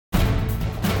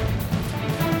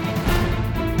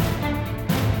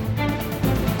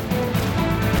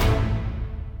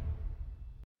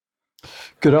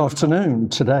Good afternoon.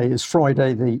 Today is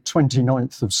Friday, the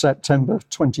 29th of September,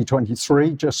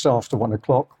 2023, just after 1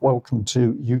 o'clock. Welcome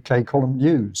to UK Column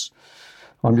News.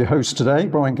 I'm your host today,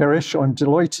 Brian Gerrish. I'm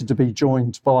delighted to be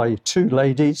joined by two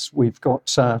ladies. We've got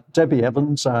Debi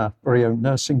Evans, our very own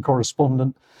nursing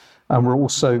correspondent, and we're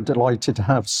also delighted to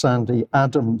have Sandi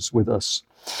Adams with us.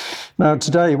 Now,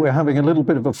 today we're having a little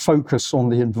bit of a focus on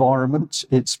the environment.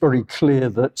 It's very clear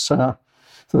that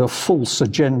the false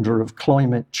agenda of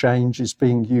climate change is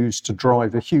being used to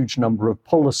drive a huge number of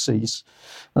policies,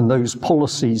 and those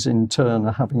policies in turn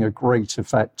are having a great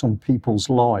effect on people's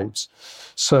lives.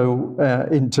 So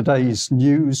in today's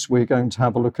news, we're going to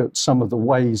have a look at some of the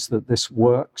ways that this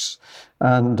works,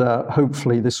 and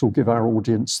hopefully this will give our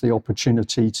audience the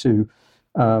opportunity to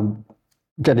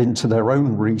get into their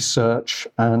own research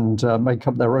and make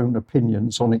up their own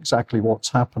opinions on exactly what's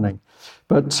happening.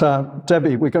 But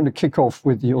Debi, we're going to kick off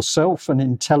with yourself and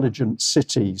intelligent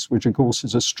cities, which of course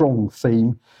is a strong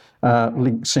theme,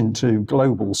 links into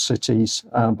global cities,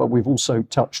 but we've also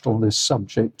touched on this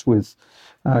subject with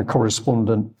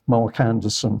correspondent Mark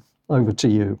Anderson. Over to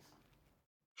you.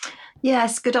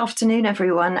 Yes, good afternoon,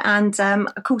 everyone. And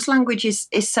of course, language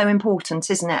is so important,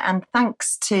 isn't it? And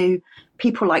thanks to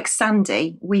people like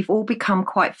Sandi, we've all become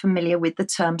quite familiar with the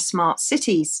term smart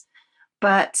cities.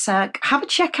 But have a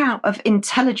check out of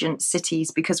intelligent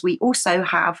cities, because we also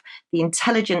have the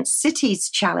Intelligent Cities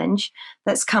Challenge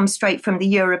that's come straight from the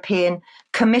European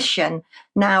Commission.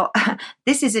 Now,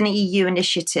 this is an EU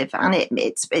initiative, and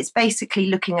it's basically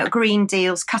looking at green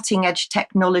deals, cutting edge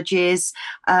technologies,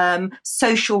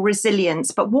 social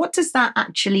resilience. But what does that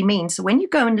actually mean? So when you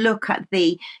go and look at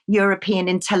the European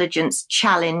Intelligence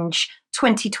Challenge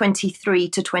 2023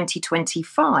 to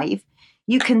 2025,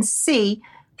 you can see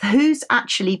who's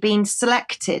actually been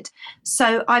selected.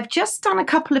 So I've just done a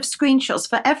couple of screenshots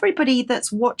for everybody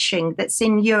that's watching that's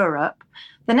in Europe.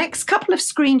 The next couple of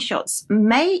screenshots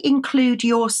may include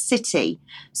your city.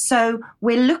 So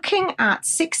we're looking at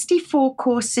 64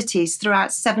 core cities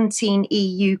throughout 17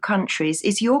 EU countries.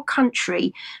 Is your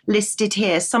country listed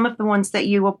here? Some of the ones that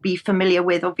you will be familiar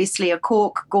with, obviously, are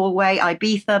Cork, Galway,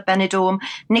 Ibiza, Benidorm,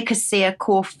 Nicosia,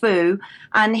 Corfu.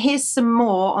 And here's some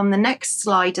more on the next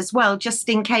slide as well, just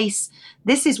in case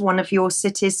this is one of your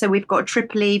cities. So we've got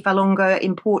Tripoli, Valongo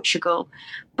in Portugal.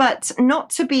 But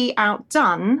not to be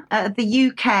outdone,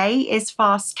 the UK is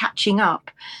fast catching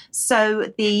up.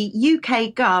 So the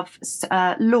UK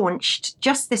Gov launched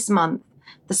just this month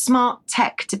the smart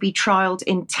tech to be trialled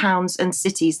in towns and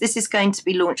cities. This is going to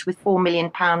be launched with £4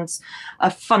 million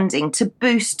of funding to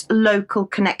boost local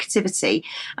connectivity.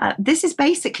 This is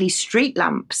basically street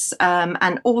lamps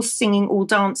and all singing, all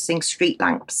dancing street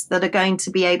lamps that are going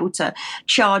to be able to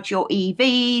charge your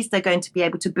EVs. They're going to be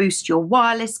able to boost your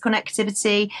wireless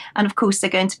connectivity. And of course, they're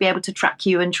going to be able to track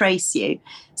you and trace you.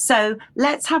 So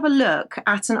let's have a look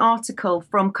at an article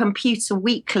from Computer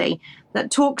Weekly that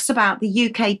talks about the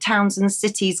UK towns and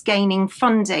cities gaining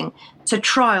funding to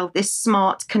trial this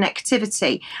smart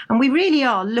connectivity. And we really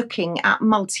are looking at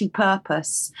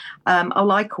multi-purpose.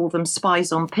 I call them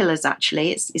spies on pillars,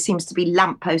 actually. It seems to be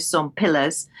lampposts on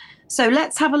pillars. So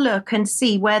let's have a look and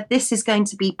see where this is going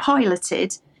to be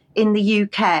piloted in the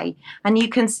UK. And you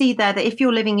can see there that if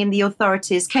you're living in the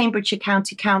authorities, Cambridgeshire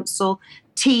County Council,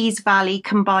 Tees Valley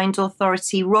Combined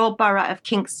Authority, Royal Borough of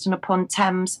Kingston upon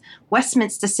Thames,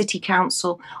 Westminster City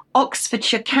Council,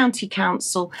 Oxfordshire County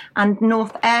Council and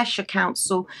North Ayrshire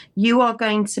Council, you are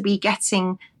going to be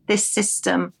getting this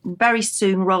system very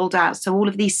soon rolled out. So all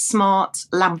of these smart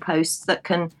lampposts that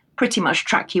can pretty much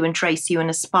track you and trace you and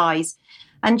are spies.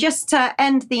 And just to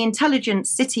end the Intelligent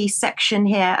City section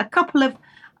here, a couple of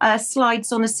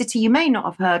slides on a city you may not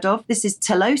have heard of. This is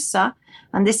Tolosa,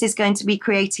 and this is going to be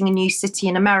creating a new city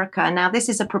in America. Now, this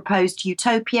is a proposed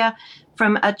utopia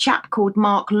from a chap called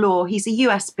Mark Law. He's a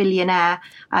US billionaire.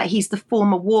 He's the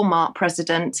former Walmart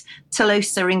president.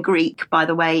 Telosa in Greek, by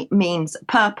the way, means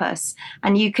purpose.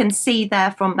 And you can see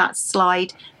there from that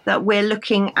slide that we're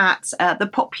looking at the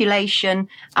population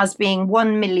as being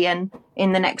 1 million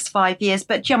in the next 5 years,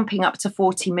 but jumping up to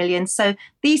 40 million. So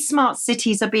these smart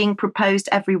cities are being proposed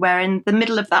everywhere. In the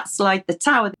middle of that slide, the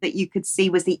tower that you could see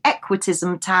was the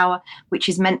Equitism Tower, which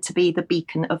is meant to be the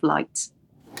beacon of light.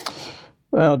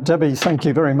 Debi, thank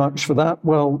you very much for that.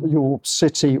 Well, your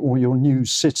city or your new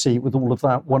city with all of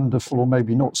that wonderful or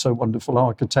maybe not so wonderful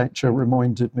architecture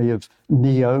reminded me of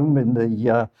Neom in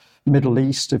the Middle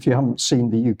East. If you haven't seen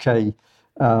the UK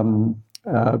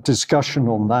discussion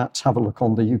on that, have a look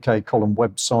on the UK Column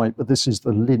website. But this is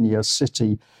the linear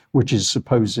city, which is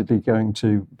supposedly going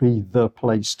to be the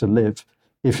place to live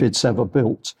if it's ever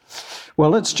built. Well,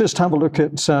 let's just have a look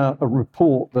at a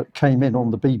report that came in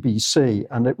on the BBC,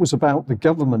 and it was about the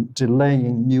government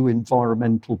delaying new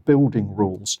environmental building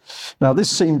rules. Now, this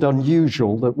seemed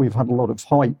unusual, that we've had a lot of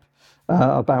hype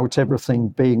about everything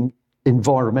being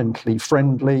environmentally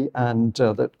friendly and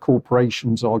that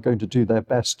corporations are going to do their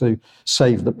best to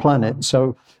save the planet.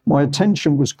 So my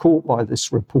attention was caught by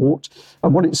this report,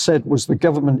 and what it said was the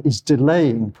government is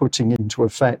delaying putting into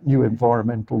effect new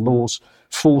environmental laws,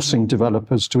 forcing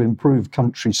developers to improve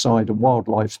countryside and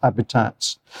wildlife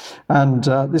habitats. And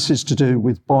this is to do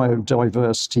with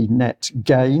biodiversity net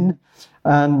gain.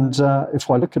 And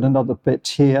if I look at another bit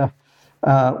here,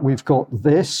 we've got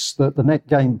this, that the net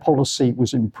gain policy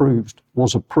was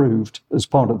approved as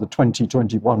part of the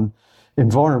 2021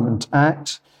 Environment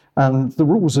Act. And the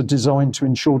rules are designed to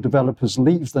ensure developers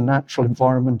leave the natural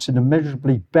environment in a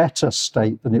measurably better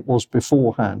state than it was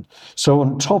beforehand. So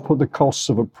on top of the costs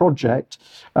of a project,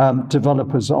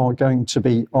 developers are going to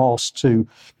be asked to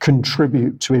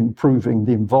contribute to improving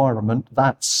the environment.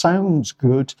 That sounds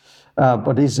good,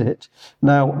 but is it?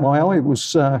 Now, my eye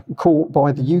was caught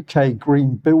by the UK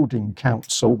Green Building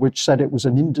Council, which said it was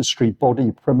an industry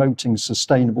body promoting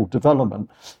sustainable development.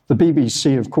 The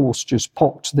BBC, of course, just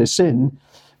popped this in,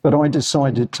 but I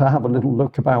decided to have a little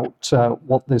look about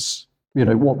what this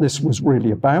was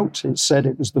really about. It said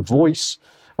it was the voice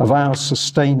of our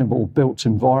sustainable built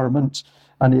environment,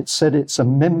 and it said it's a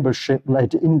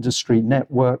membership-led industry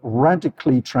network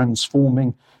radically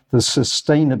transforming the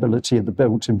sustainability of the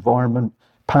built environment,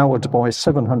 powered by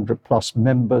 700 plus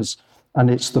members,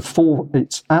 and it's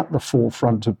at the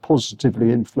forefront of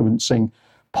positively influencing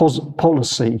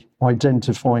policy,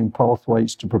 identifying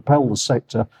pathways to propel the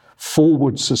sector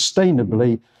forward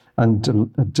sustainably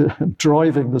and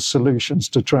driving the solutions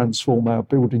to transform our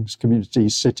buildings,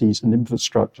 communities, cities and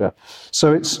infrastructure.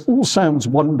 So it all sounds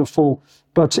wonderful,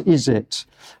 but is it?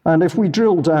 And if we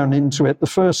drill down into it, the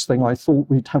first thing I thought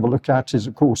we'd have a look at is,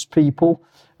 of course, people.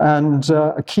 And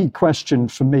a key question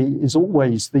for me is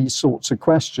always these sorts of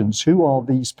questions. Who are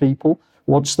these people?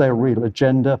 What's their real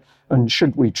agenda? And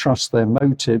should we trust their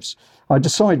motives? I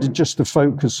decided just to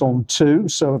focus on two.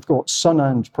 So I've got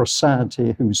Sandi Prasad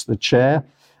here, who's the chair.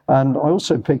 And I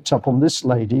also picked up on this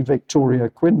lady, Victoria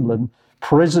Quinlan,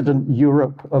 President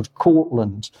Europe of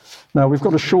Cortland. Now, we've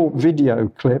got a short video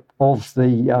clip of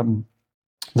the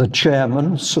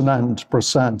chairman, Sandi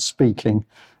Prasad, speaking.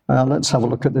 Let's have a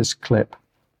look at this clip.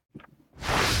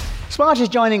 SMART is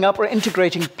joining up or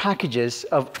integrating packages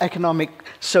of economic,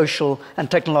 social,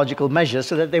 and technological measures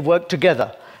so that they work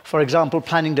together. For example,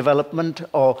 planning development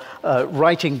or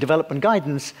writing development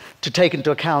guidance to take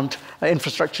into account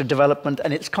infrastructure development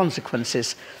and its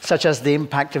consequences, such as the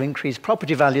impact of increased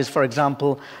property values, for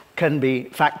example, can be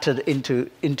factored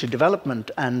into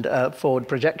development and forward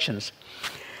projections.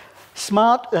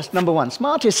 SMART, that's number one.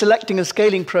 SMART is selecting and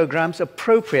scaling programs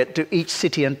appropriate to each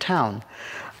city and town.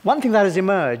 One thing that has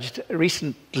emerged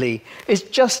recently is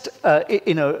just,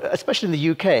 especially in the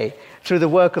UK, through the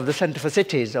work of the Centre for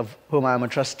Cities, of whom I am a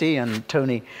trustee, and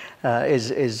Tony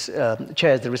chairs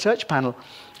the research panel,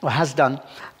 or has done,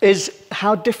 is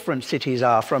how different cities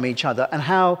are from each other, and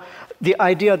how the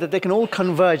idea that they can all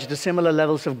converge to similar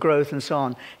levels of growth and so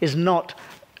on is not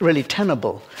really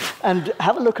tenable. And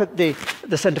have a look at the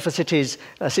Centre for Cities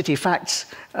City Facts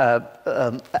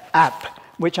app,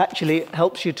 which actually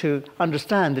helps you to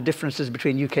understand the differences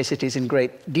between UK cities in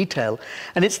great detail.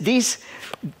 And it's these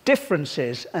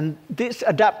differences and this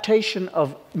adaptation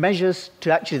of measures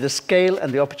to actually the scale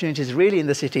and the opportunities really in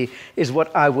the city is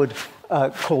what I would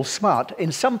call SMART.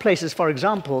 In some places, for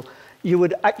example, you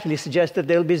would actually suggest that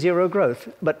there'll be zero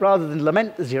growth. But rather than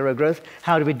lament the zero growth,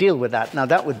 how do we deal with that? Now,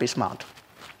 that would be SMART.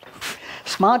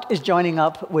 SMART is joining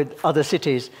up with other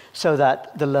cities so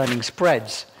that the learning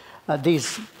spreads.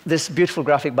 This beautiful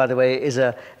graphic, by the way, is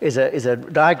a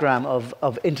diagram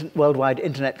of worldwide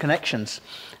internet connections.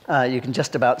 You can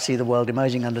just about see the world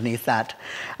emerging underneath that.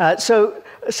 So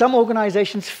some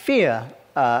organizations fear,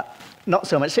 not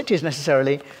so much cities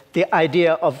necessarily, the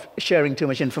idea of sharing too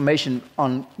much information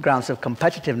on grounds of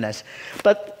competitiveness.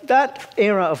 But that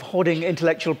era of hoarding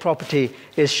intellectual property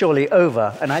is surely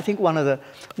over. And I think one of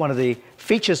the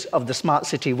features of the smart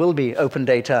city will be open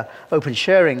data, open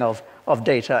sharing of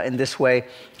data in this way,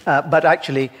 but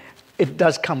actually it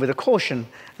does come with a caution,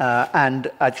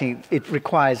 and I think it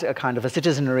requires a kind of a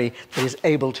citizenry that is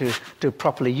able to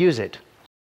properly use it.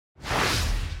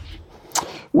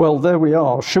 Well, there we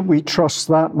are. Should we trust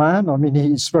that man? I mean,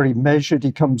 he's very measured.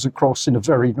 He comes across in a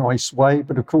very nice way.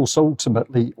 But of course,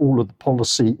 ultimately, all of the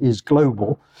policy is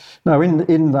global. Now,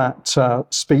 in that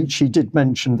speech, he did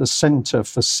mention the Centre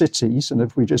for Cities. And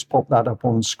if we just pop that up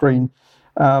on screen,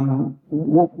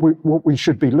 What we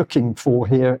should be looking for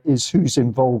here is who's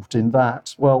involved in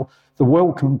that. Well, the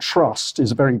Wellcome Trust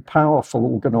is a very powerful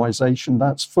organisation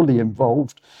that's fully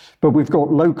involved, but we've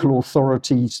got local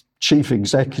authorities, chief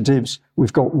executives,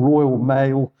 we've got Royal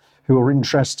Mail who are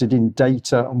interested in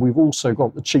data, and we've also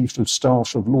got the Chief of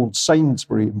Staff of Lord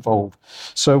Sainsbury involved.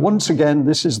 So once again,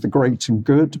 this is the great and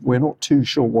good. We're not too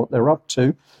sure what they're up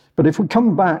to, but if we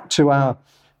come back to our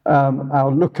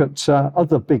look at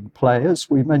other big players,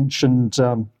 we mentioned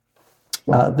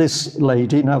this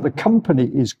lady. Now, the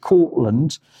company is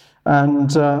Cortland,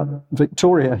 and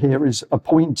Victoria here is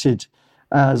appointed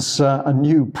as a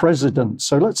new president.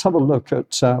 So let's have a look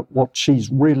at what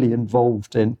she's really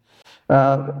involved in.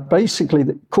 Basically,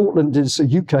 Cortland is a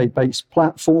UK-based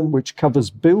platform which covers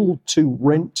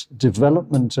build-to-rent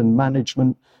development and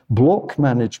management, block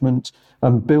management,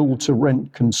 and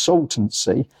build-to-rent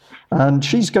consultancy. And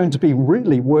she's going to be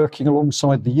really working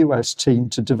alongside the US team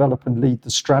to develop and lead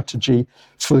the strategy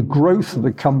for the growth of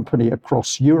the company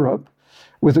across Europe,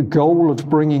 with a goal of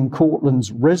bringing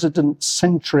Cortland's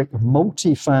resident-centric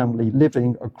multifamily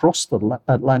living across the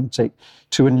Atlantic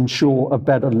to ensure a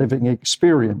better living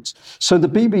experience. So the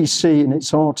BBC in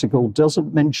its article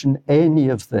doesn't mention any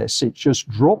of this. It just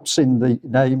drops in the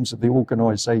names of the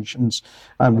organisations,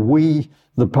 and we,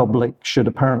 the public, should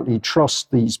apparently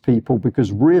trust these people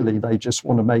because really they just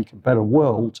want to make a better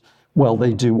world. Well,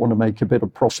 they do want to make a bit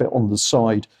of profit on the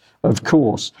side, of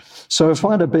course. So if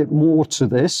I had a bit more to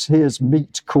this, here's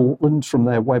Meet Cortland from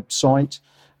their website.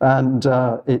 And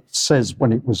it says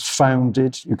when it was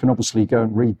founded. You can obviously go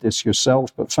and read this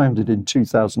yourself, but founded in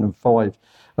 2005,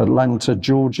 Atlanta,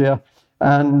 Georgia.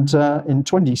 And in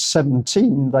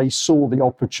 2017, they saw the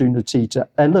opportunity to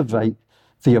elevate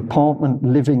the apartment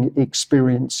living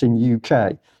experience in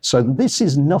UK. So this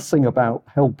is nothing about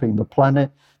helping the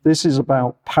planet. This is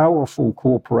about powerful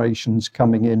corporations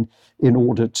coming in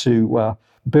order to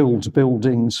build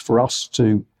buildings for us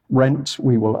to rent.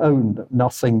 We will own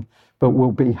nothing, but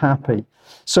we'll be happy.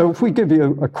 So if we give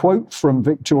you a quote from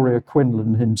Victoria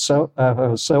Quinlan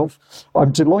herself,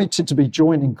 I'm delighted to be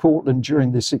joining Cortland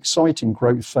during this exciting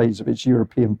growth phase of its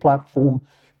European platform.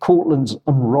 Cortland's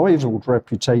unrivaled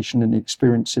reputation and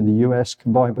experience in the US,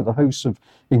 combined with a host of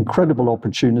incredible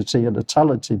opportunity and a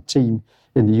talented team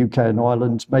in the UK and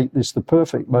Ireland, make this the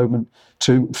perfect moment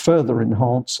to further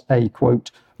enhance a, quote,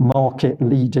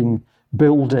 market-leading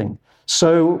building.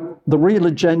 So the real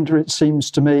agenda, it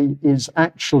seems to me, is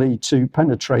actually to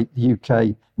penetrate the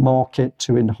UK market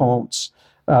to enhance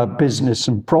business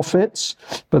and profits.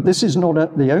 But this is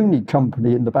not the only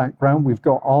company in the background. We've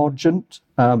got Argent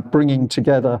bringing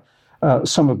together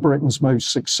some of Britain's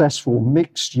most successful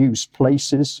mixed-use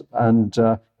places and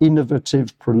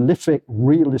innovative, prolific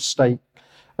real estate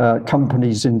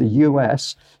companies in the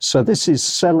US. So this is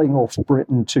selling off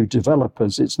Britain to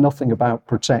developers. It's nothing about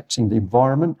protecting the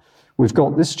environment. We've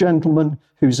got this gentleman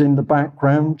who's in the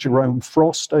background, Jerome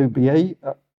Frost, OBA,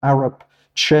 Arab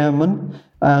chairman.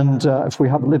 And if we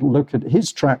have a little look at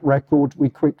his track record, we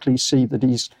quickly see that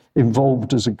he's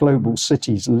involved as a global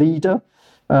cities leader.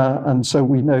 And so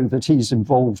we know that he's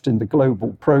involved in the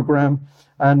global program,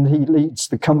 and he leads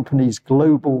the company's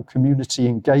global community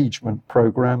engagement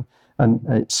program. And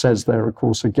it says there, of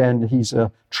course, again, he's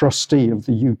a trustee of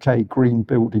the UK Green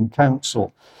Building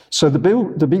Council. So the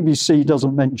BBC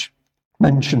doesn't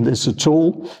mention this at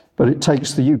all, but it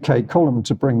takes the UK column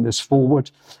to bring this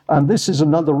forward. And this is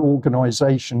another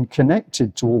organisation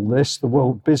connected to all this, the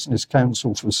World Business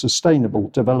Council for Sustainable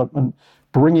Development,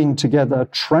 bringing together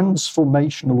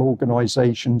transformational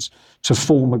organisations to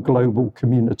form a global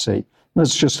community.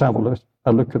 Let's just have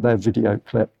a look at their video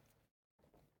clip.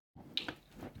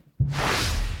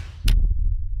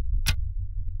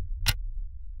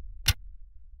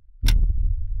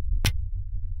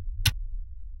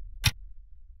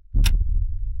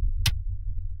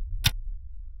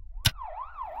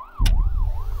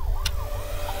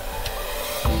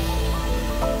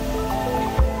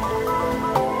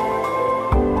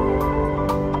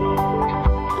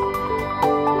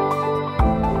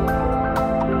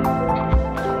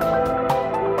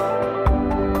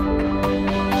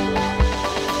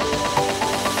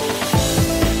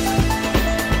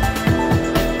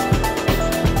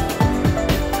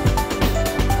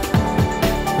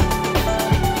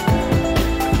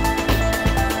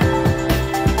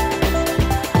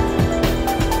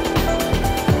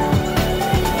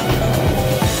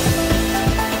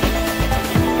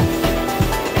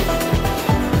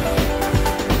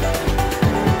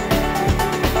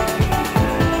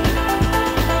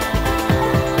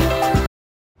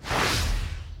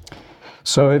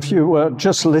 So if you were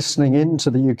just listening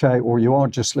into the UK, or you are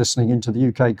just listening into the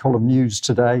UK column news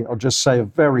today, I'll just say a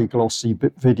very glossy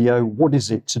video. What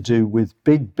is it to do with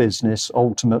big business,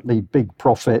 ultimately big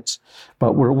profits?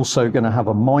 But we're also going to have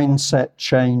a mindset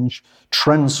change,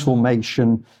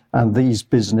 transformation, and these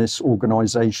business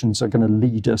organizations are going to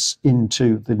lead us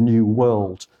into the new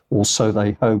world, or so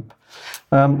they hope.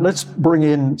 Let's bring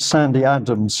in Sandi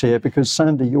Adams here, because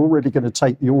Sandi, you're really going to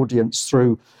take the audience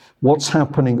through what's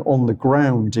happening on the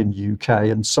ground in UK,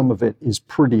 and some of it is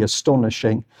pretty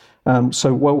astonishing.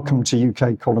 So welcome to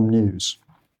UK Column News.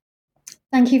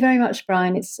 Thank you very much,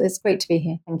 Brian. It's great to be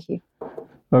here. Thank you.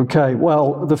 Okay,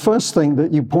 well, the first thing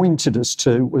that you pointed us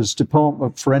to was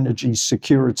Department for Energy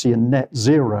Security and Net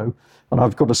Zero. And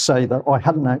I've got to say that I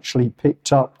hadn't actually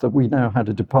picked up that we now had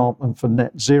a Department for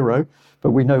Net Zero,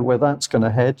 but we know where that's going to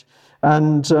head.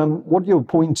 And what you're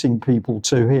pointing people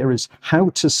to here is how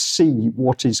to see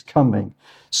what is coming.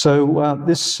 So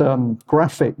this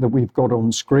graphic that we've got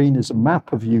on screen is a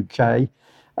map of UK,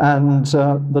 and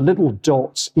the little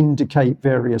dots indicate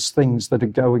various things that are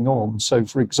going on. So,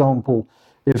 for example,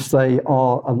 if they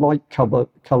are a light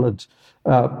coloured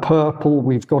purple,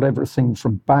 we've got everything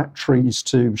from batteries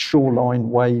to shoreline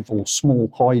wave or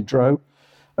small hydro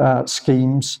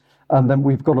schemes. And then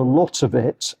we've got a lot of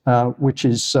it, which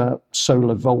is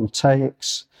solar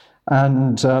voltaics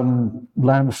and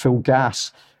landfill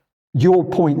gas. Your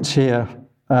point here,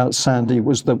 Sandi,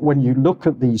 was that when you look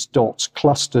at these dots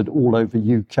clustered all over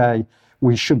UK,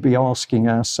 we should be asking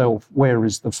ourselves, where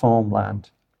is the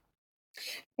farmland?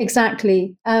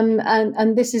 Exactly.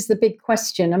 And this is the big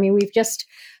question. I mean, we've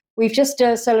just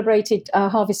celebrated our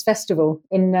Harvest Festival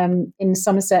in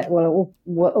Somerset, well,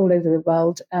 all over the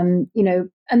world. You know,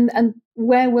 and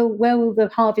where will the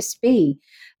harvest be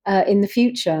in the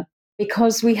future?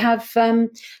 Because we have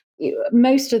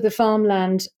most of the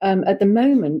farmland at the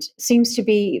moment seems to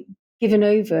be given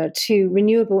over to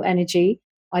renewable energy,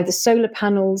 either solar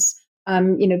panels,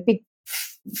 big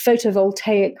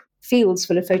photovoltaic fields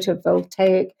full of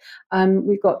photovoltaic.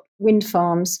 We've got wind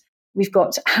farms. We've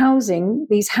got housing,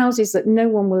 these houses that no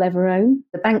one will ever own.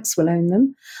 The banks will own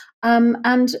them.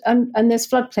 And there's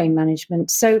floodplain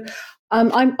management. So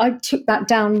I took that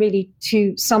down really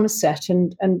to Somerset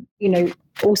and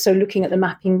also looking at the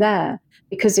mapping there,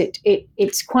 because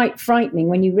it's quite frightening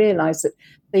when you realise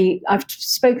that I've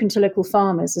spoken to local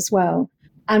farmers as well.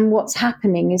 And what's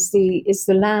happening is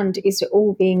the land is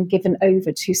all being given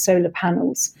over to solar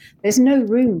panels. There's no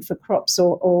room for crops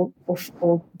or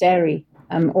dairy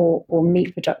or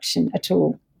meat production at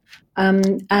all.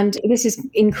 And this is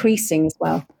increasing as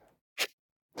well.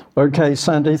 Okay,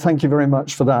 Sandi, thank you very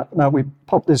much for that. Now, we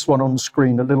popped this one on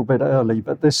screen a little bit early,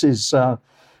 but this is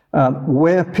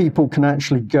where people can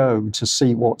actually go to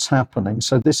see what's happening.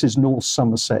 So this is North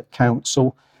Somerset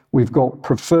Council. We've got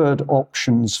preferred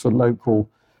options for local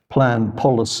plan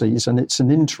policies, and it's an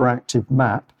interactive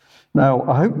map. Now,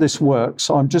 I hope this works.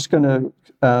 I'm just going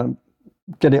to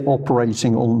get it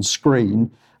operating on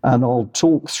screen, and I'll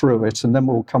talk through it, and then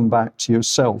we'll come back to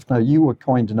yourself. Now, you were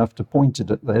kind enough to point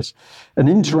it at this, an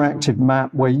interactive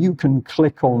map where you can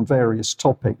click on various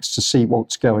topics to see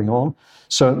what's going on.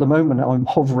 So at the moment, I'm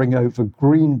hovering over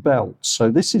green belts. So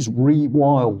this is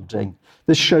rewilding.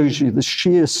 This shows you the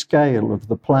sheer scale of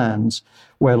the plans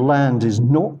where land is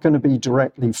not going to be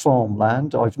directly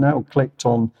farmland. I've now clicked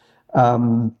on,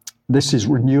 this is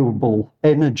renewable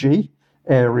energy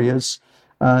areas.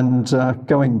 And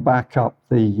going back up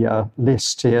the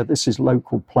list here, this is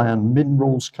local plan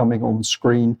minerals coming on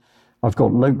screen. I've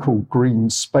got local green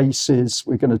spaces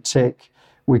we're going to tick.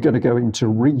 We're going to go into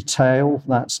retail.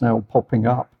 That's now popping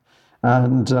up.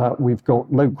 And we've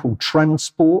got local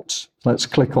transport. Let's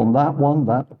click on that one.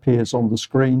 That appears on the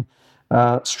screen.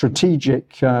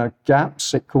 Strategic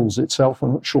gaps, it calls itself.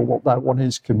 I'm not sure what that one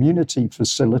is. Community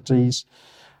facilities.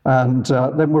 And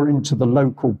then we're into the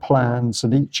local plans,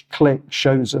 and each click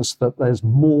shows us that there's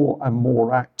more and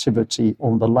more activity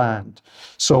on the land.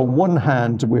 So on one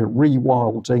hand, we're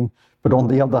rewilding, but on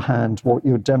the other hand, what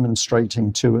you're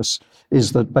demonstrating to us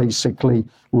is that basically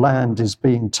land is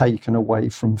being taken away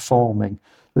from farming.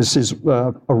 This is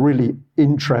a really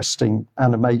interesting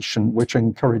animation, which I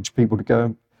encourage people to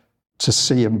go to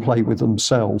see and play with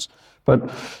themselves.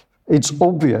 But it's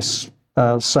obvious,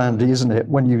 Sandi, isn't it,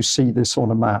 when you see this on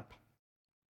a map?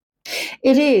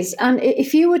 It is. And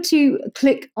if you were to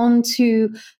click onto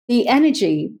the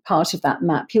energy part of that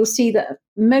map, you'll see that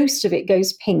most of it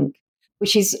goes pink,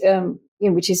 which is again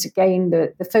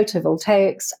the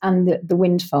photovoltaics and the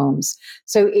wind farms.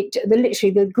 So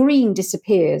literally the green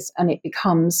disappears and it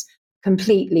becomes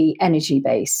completely energy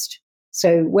based.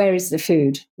 So where is the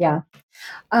food? Yeah.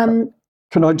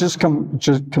 Can I just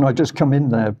come in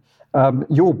there?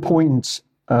 Your point,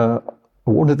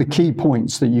 one of the key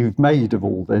points that you've made of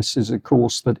all this is, of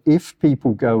course, that if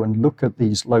people go and look at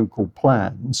these local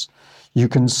plans, you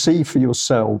can see for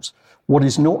yourselves what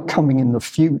is not coming in the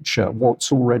future,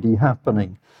 what's already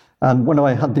happening. And when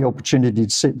I had the opportunity to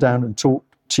sit down and talk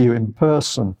to you in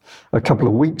person a couple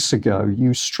of weeks ago,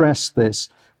 you stressed this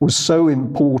was so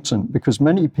important because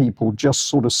many people just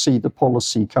sort of see the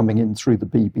policy coming in through the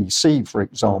BBC, for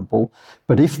example.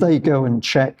 But if they go and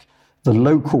check the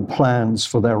local plans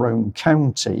for their own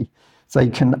county, they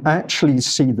can actually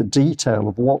see the detail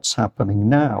of what's happening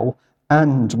now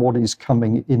and what is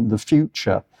coming in the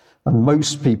future. And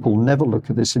most people never look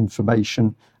at this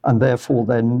information, and therefore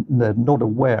then they're not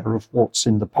aware of what's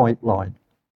in the pipeline.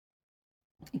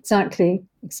 Exactly.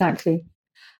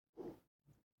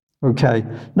 Okay.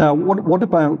 Now, what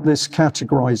about this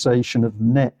categorization of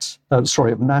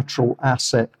natural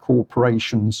asset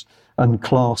corporations and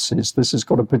classes? This has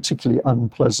got a particularly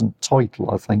unpleasant title,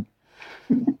 I think.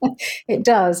 It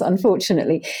does,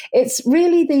 unfortunately. It's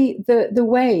really the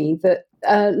way that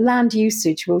land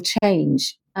usage will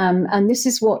change. And this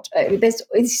is what this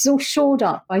is all shored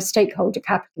up by stakeholder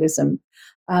capitalism,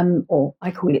 or I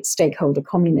call it stakeholder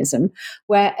communism,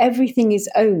 where everything is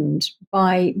owned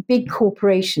by big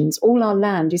corporations. All our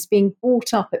land is being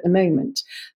bought up at the moment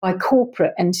by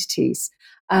corporate entities.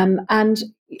 And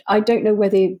I don't know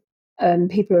whether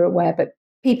people are aware, but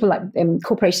people like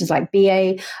corporations like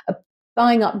BA are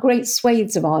buying up great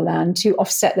swathes of our land to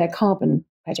offset their carbon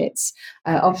credits,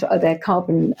 of their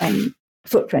carbon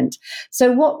footprint.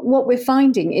 So what we're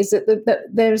finding is that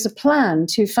there is a plan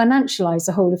to financialize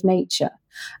the whole of nature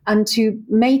and to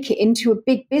make it into a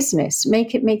big business,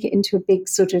 make it into a big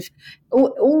sort of,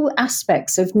 all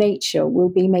aspects of nature will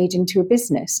be made into a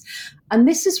business. And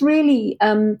this is really,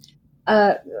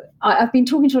 I've been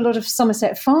talking to a lot of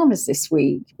Somerset farmers this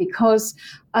week because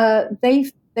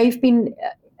they've been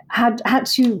had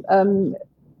to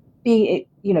be,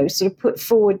 sort of put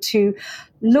forward to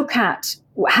look at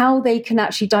how they can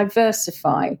actually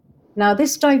diversify. Now,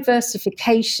 this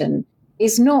diversification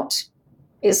is not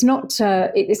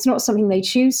something they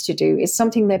choose to do. It's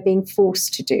something they're being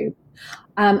forced to do.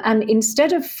 And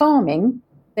instead of farming,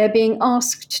 they're being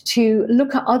asked to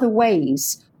look at other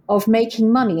ways of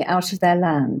making money out of their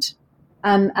land.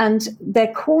 And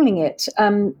they're calling it,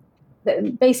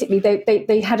 basically,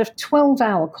 they had a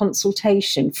 12-hour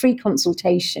consultation, free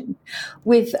consultation,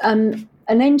 with an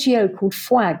NGO called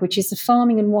FWAG, which is the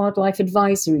Farming and Wildlife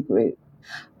Advisory Group,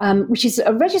 which is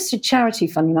a registered charity,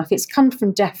 funny enough. It's come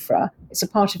from DEFRA. It's a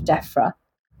part of DEFRA.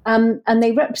 And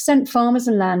they represent farmers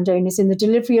and landowners in the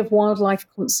delivery of wildlife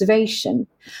conservation.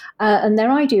 And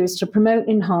their idea is to promote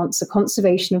and enhance the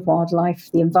conservation of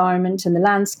wildlife, the environment and the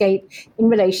landscape in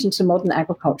relation to modern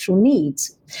agricultural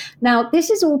needs. Now, this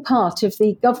is all part of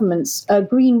the government's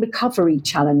Green Recovery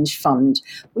Challenge Fund,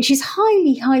 which is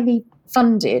highly, highly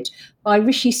funded by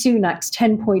Rishi Sunak's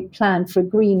 10-point plan for a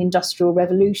green industrial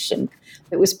revolution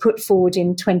that was put forward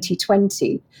in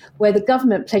 2020, where the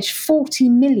government pledged 40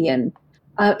 million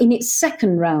in its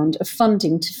second round of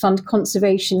funding to fund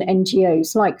conservation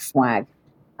NGOs like FWAG.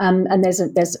 And there's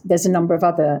a number of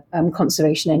other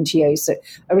conservation NGOs that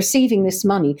are receiving this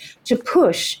money to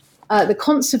push the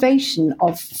conservation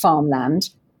of farmland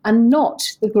and not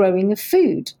the growing of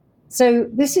food. So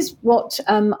this is what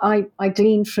I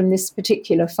gleaned from this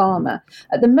particular farmer.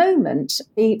 At the moment,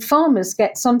 the farmers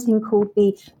get something called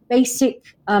the basic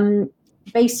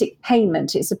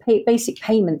payment. It's a basic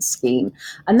payment scheme,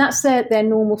 and that's their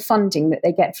normal funding that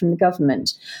they get from the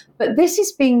government. But this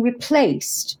is being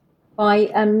replaced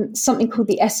by something called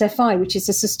the SFI, which is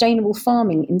a Sustainable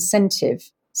Farming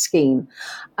Incentive Scheme.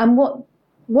 And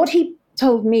what he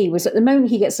told me was at the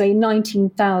moment he gets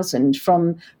 19,000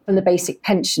 from the basic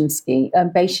pension scheme,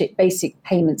 basic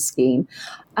payment scheme,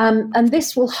 and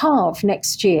this will halve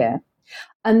next year.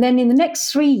 And then in the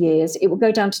next 3 years, it will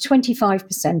go down to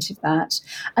 25% of that,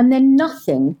 and then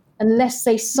nothing unless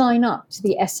they sign up to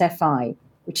the SFI,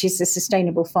 which is the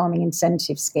Sustainable Farming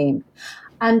Incentive Scheme.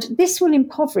 And this will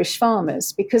impoverish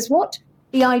farmers, because what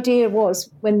the idea was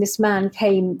when this man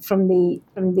came from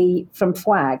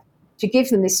FWAG to give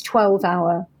them this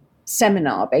 12-hour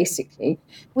seminar, basically,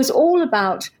 was all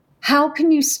about how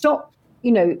can you stop,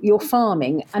 your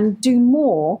farming and do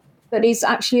more that is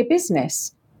actually a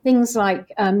business. Things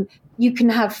like you can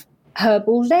have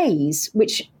herbal leys,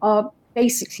 which are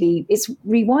basically, it's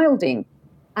rewilding.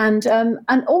 And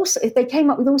also they came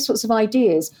up with all sorts of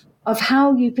ideas of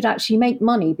how you could actually make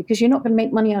money, because you're not going to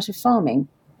make money out of farming.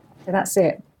 So that's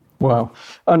it. Wow.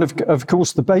 And of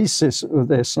course, the basis of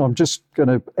this, and I'm just going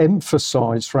to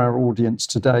emphasize for our audience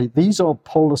today, these are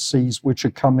policies which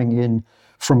are coming in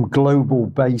from global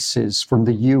bases, from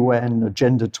the UN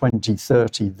Agenda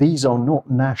 2030. These are not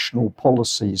national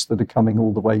policies that are coming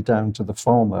all the way down to the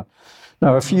farmer.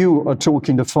 Now, if you are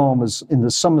talking to farmers in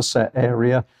the Somerset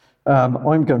area,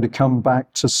 I'm going to come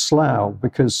back to Slough,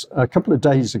 because a couple of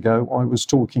days ago, I was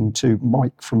talking to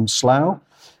Mike from Slough,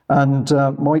 and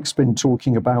Mike's been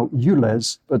talking about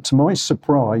ULEZ, but to my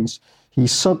surprise, he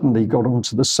suddenly got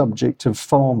onto the subject of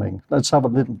farming. Let's have a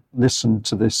little listen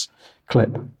to this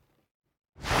clip.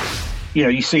 You know,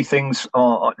 you see things,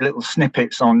 little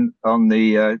snippets on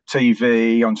the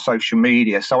TV, on social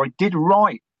media. So I did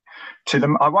write to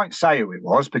them. I won't say who it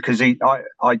was, because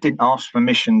I didn't ask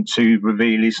permission to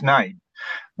reveal his name.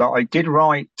 But I did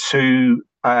write to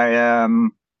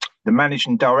the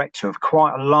managing director of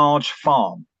quite a large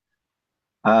farm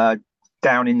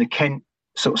down in the Kent,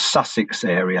 sort of Sussex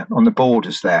area on the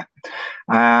borders there.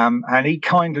 And he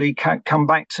kindly come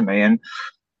back to me, and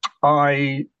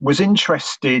I was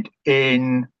interested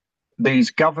in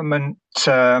these government,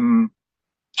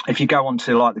 if you go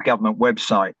onto like the government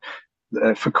website,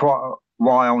 for quite a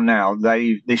while now,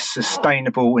 this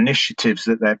sustainable initiatives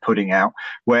that they're putting out,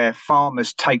 where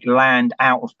farmers take land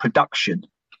out of production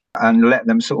and let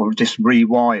them sort of just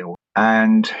rewild.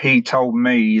 And he told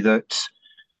me that,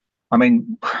 I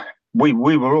mean, we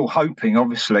were all hoping,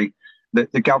 obviously,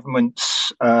 that the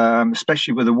governments,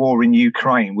 especially with the war in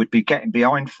Ukraine, would be getting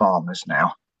behind farmers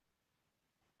now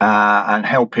and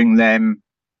helping them,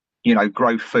 you know,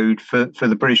 grow food for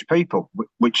the British people,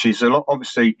 which is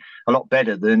obviously a lot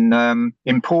better than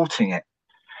importing it.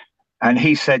 And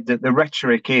he said that the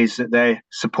rhetoric is that they're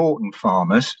supporting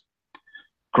farmers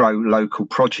grow local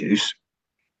produce,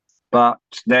 but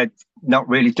they're not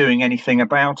really doing anything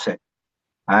about it.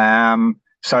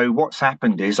 So what's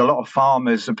happened is a lot of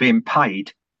farmers are being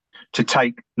paid to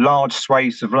take large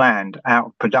swathes of land out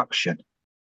of production.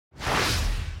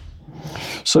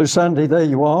 So, Sandi, there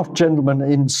you are, gentleman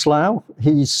in Slough.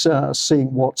 He's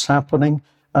seeing what's happening.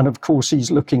 And of course, he's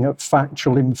looking at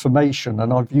factual information.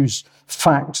 And I've used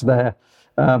fact there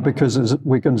because, as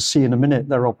we're going to see in a minute,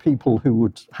 there are people who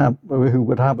would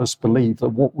have us believe that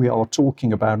what we are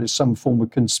talking about is some form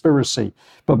of conspiracy.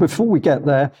 But before we get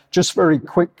there, just very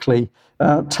quickly,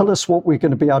 tell us what we're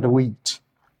going to be able to eat.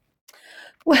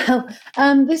 Well,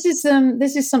 this is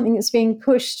something that's being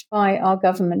pushed by our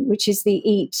government, which is the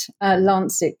EAT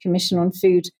Lancet Commission on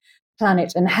Food,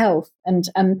 Planet and Health, and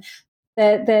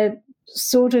they're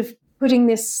sort of putting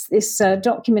this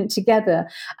document together,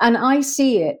 and I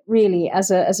see it really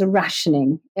as a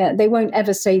rationing. They won't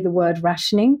ever say the word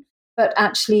rationing, but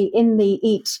actually in the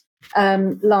EAT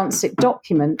Lancet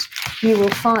document, you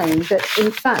will find that in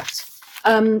fact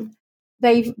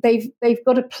they've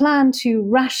got a plan to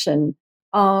ration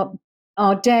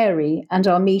our dairy and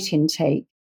our meat intake,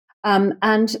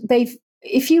 and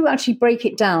if you actually break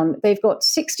it down, they've got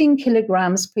 16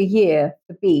 kilograms per year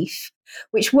for beef,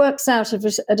 which works out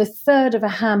at a third of a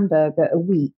hamburger a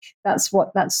week. That's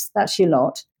your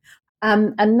lot,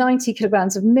 and 90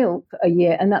 kilograms of milk a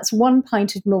year, and that's 1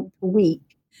 pint of milk per week.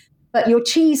 But your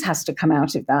cheese has to come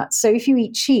out of that. So if you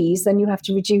eat cheese, then you have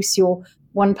to reduce your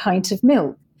 1 pint of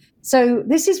milk. So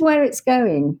this is where it's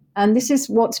going, and this is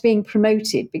what's being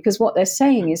promoted, because what they're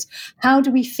saying is, how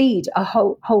do we feed a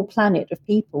whole planet of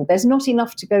people? There's not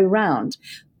enough to go round,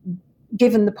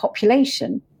 given the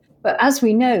population. But as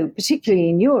we know, particularly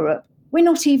in Europe, we're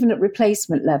not even at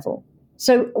replacement level.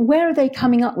 So where are they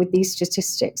coming up with these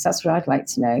statistics? That's what I'd like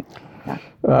to know. Yeah.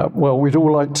 Well, we'd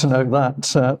all like to know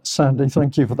that, Sandi.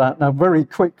 Thank you for that. Now, very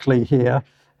quickly here,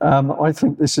 I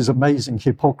think this is amazing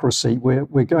hypocrisy.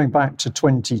 We're going back to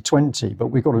 2020, but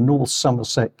we've got a North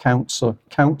Somerset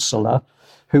councillor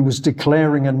who was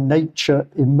declaring a nature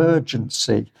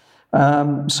emergency.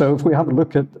 So if we have a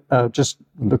look at, just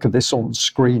look at this on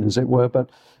screen, as it were, but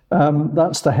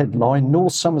that's the headline.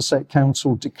 North Somerset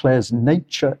Council declares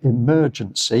nature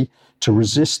emergency to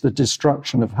resist the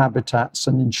destruction of habitats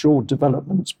and ensure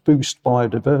developments boost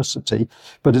biodiversity.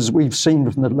 But as we've seen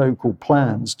from the local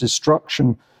plans,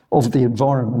 destruction of the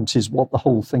environment is what the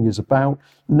whole thing is about.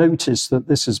 Notice that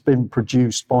this has been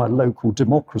produced by a local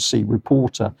democracy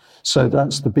reporter. So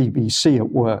that's the BBC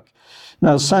at work.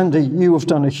 Now, Sandi, you have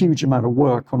done a huge amount of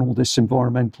work on all this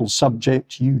environmental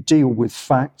subject. You deal with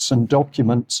facts and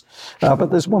documents.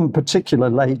 But there's one particular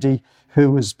lady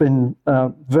who has been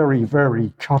very,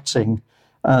 very cutting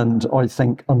and I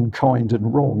think unkind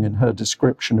and wrong in her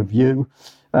description of you.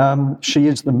 She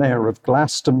is the mayor of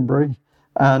Glastonbury.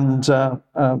 And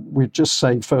we'd just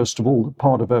say, first of all, that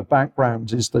part of her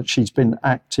background is that she's been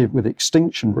active with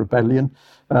Extinction Rebellion.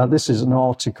 This is an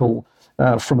article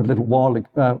from a little while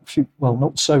ago,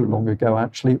 not so long ago,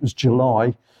 actually. It was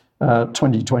July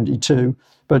 2022.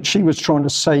 But she was trying to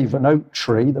save an oak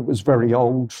tree that was very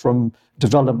old from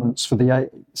developments for the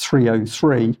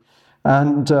 303.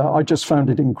 And I just found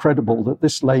it incredible that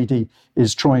this lady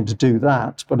is trying to do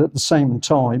that. But at the same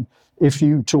time, if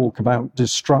you talk about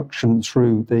destruction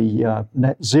through the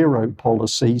net zero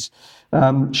policies,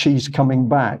 she's coming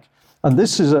back. And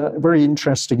this is a very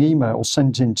interesting email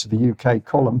sent into the UK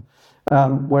column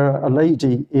where a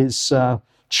lady is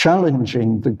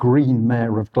challenging the Green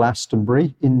Mayor of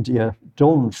Glastonbury, India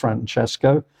Don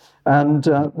Francesco. And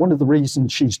one of the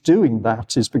reasons she's doing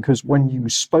that is because when you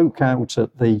spoke out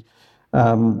at the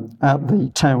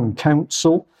town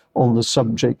council on the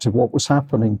subject of what was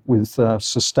happening with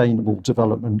sustainable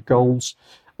development goals,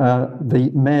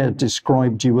 the mayor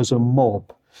described you as a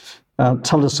mob.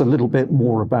 Tell us a little bit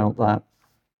more about that.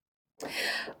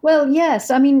 Well, yes.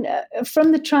 I mean,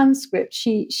 from the transcript,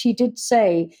 she did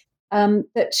say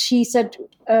that she said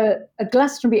a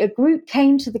group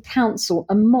came to the council,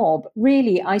 a mob.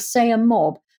 Really, I say a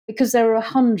mob because there are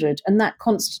 100 and that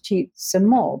constitutes a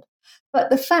mob. But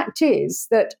the fact is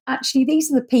that actually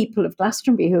these are the people of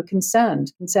Glastonbury who are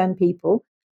concerned people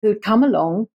who had come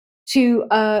along to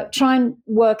try and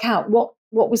work out what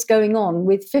was going on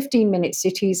with 15-minute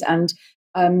cities and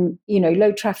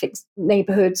low traffic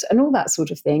neighbourhoods and all that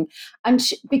sort of thing. And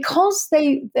because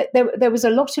there was a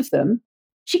lot of them,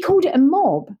 she called it a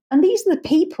mob. And these are the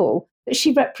people that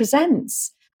she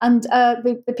represents. And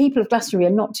the people of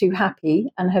Glastonbury are not too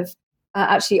happy and have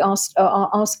actually are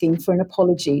asking for an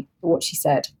apology for what she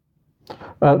said.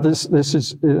 This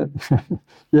is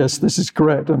yes, this is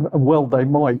correct, and well they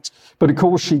might. But of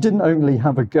course, she didn't only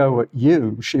have a go at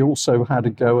you; she also had a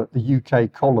go at the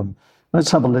UK column.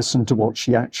 Let's have a listen to what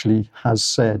she actually has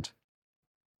said.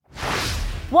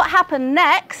 What happened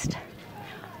next?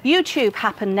 YouTube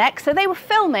happened next. So they were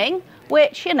filming,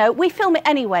 which, we film it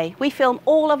anyway. We film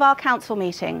all of our council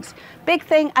meetings. Big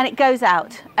thing, and it goes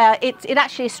out. It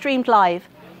actually is streamed live.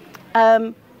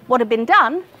 What had been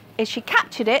done is she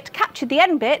captured the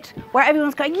end bit where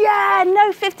everyone's going, yeah,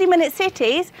 no 15-minute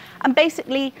cities, and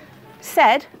basically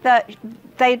said that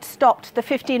they'd stopped the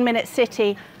 15-minute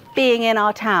city being in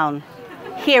our town.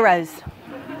 Heroes.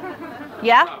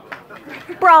 Yeah?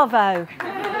 Bravo.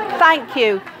 Thank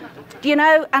you.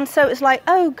 And so it's like,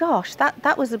 oh gosh,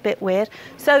 that was a bit weird.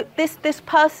 So this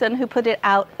person who put it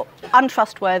out,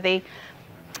 untrustworthy.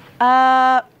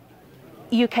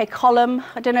 UK column.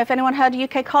 I don't know if anyone heard of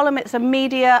UK column. It's a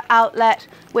media outlet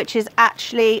which is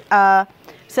actually yeah,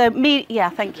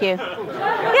 thank you.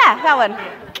 Yeah, that one.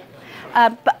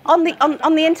 But on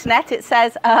the internet it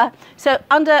says so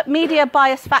under media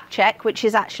bias fact check, which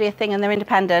is actually a thing and they're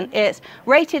independent, it's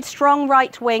rated strong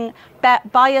right-wing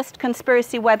biased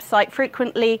conspiracy website,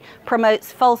 frequently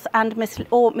promotes false and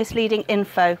misleading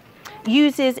info,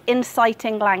 uses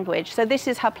inciting language. So this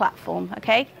is her platform,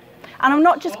 okay? And I'm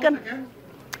not just going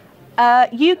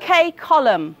UK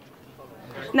column.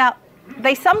 Now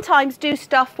they sometimes do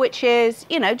stuff which is,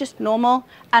 just normal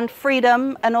and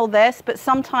freedom and all this, but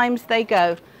sometimes they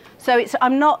go. So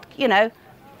I'm not,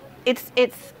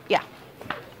 it's yeah.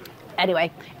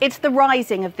 Anyway, it's the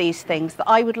rising of these things that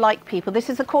I would like people. This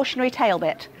is a cautionary tale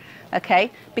bit, okay?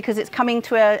 Because it's coming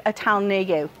to a town near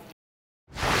you.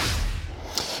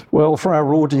 Well, for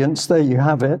our audience, there you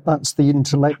have it. That's the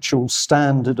intellectual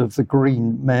standard of the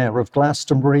Green Mayor of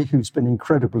Glastonbury, who's been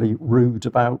incredibly rude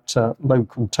about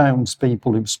local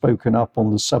townspeople who've spoken up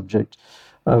on the subject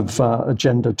of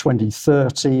Agenda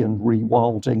 2030 and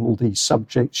rewilding, all these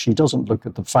subjects. She doesn't look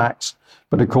at the facts,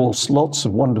 but of course, lots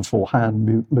of wonderful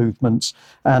hand movements.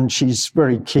 And she's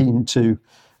very keen to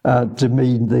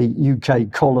demean the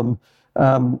UK column.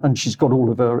 And she's got all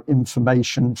of her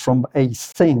information from a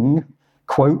thing,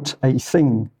 quote,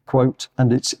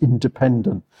 and it's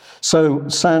independent. So,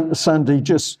 Sandi,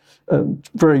 just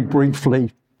very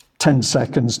briefly, 10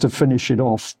 seconds to finish it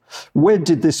off. Where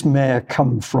did this mayor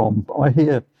come from? I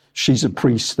hear she's a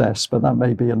priestess, but that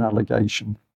may be an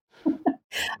allegation.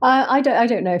 I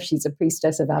don't know if she's a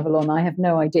priestess of Avalon. I have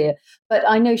no idea. But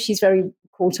I know she's very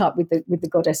caught up with the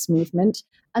goddess movement,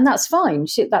 and that's fine.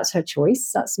 That's her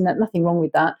choice. That's nothing wrong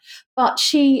with that. But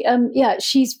she's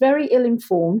very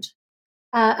ill-informed.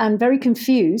 And very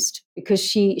confused because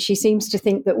she seems to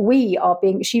think that we are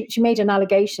being. She made an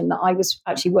allegation that I was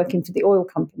actually working for the oil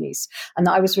companies and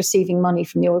that I was receiving money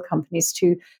from the oil companies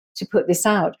to put this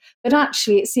out. But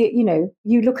actually, it's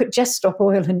you look at Just Stop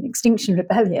Oil and Extinction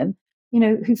Rebellion.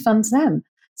 Who funds them?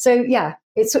 So yeah,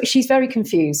 she's very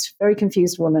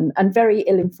confused woman, and very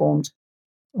ill-informed.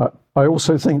 I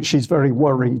also think she's very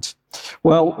worried.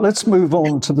 Well, let's move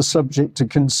on to the subject of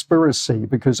conspiracy,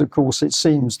 because, of course, it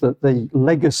seems that the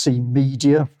legacy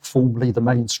media, formerly the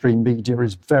mainstream media,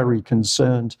 is very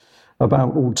concerned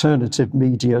about alternative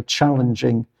media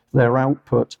challenging their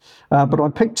output. But I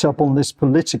picked up on this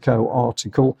Politico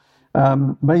article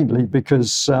mainly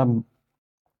because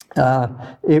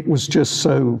it was just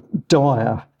so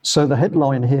dire. So the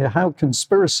headline here, how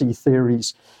conspiracy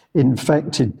theories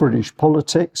infected British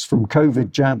politics, from COVID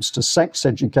jabs to sex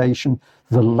education.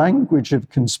 The language of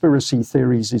conspiracy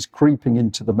theories is creeping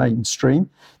into the mainstream.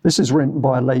 This is written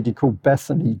by a lady called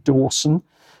Bethany Dawson.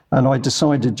 And I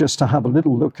decided just to have a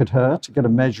little look at her to get a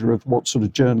measure of what sort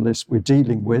of journalist we're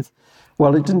dealing with.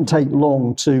 Well, it didn't take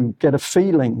long to get a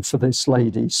feeling for this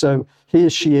lady. So here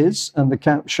she is, and the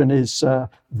caption is,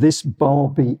 this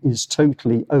Barbie is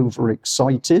totally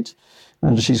overexcited.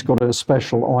 And she's got her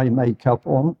special eye makeup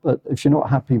on. But if you're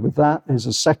not happy with that, there's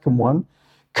a second one.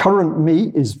 Current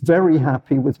me is very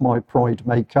happy with my Pride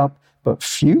makeup, but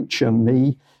future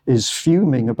me is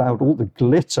fuming about all the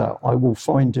glitter I will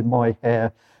find in my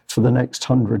hair for the next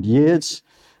 100 years.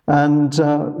 And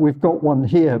we've got one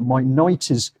here. My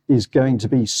night is going to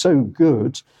be so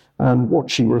good. And what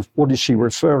is she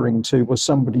referring to? Well,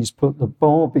 somebody's put the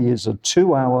Barbie is a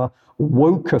 2-hour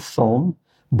woke-a-thon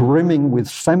brimming with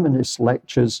feminist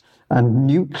lectures and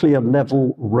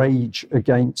nuclear-level rage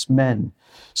against men.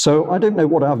 So I don't know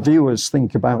what our viewers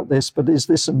think about this, but is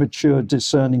this a mature,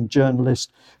 discerning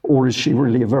journalist, or is she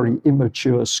really a very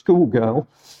immature schoolgirl?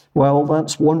 Well,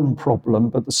 that's one problem,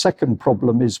 but the second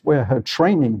problem is where her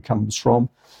training comes from.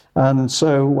 And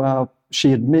so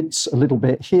she admits a little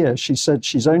bit here. She said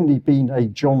she's only been a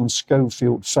John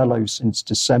Schofield Fellow since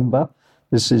December.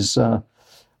 This is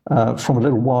from a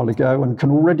little while ago, and can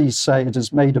already say it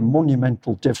has made a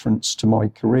monumental difference to my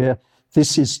career.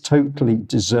 This is totally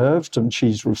deserved, and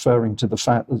she's referring to the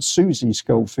fact that Susie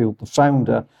Schofield, the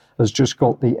founder, has just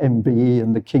got the MBE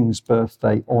and the King's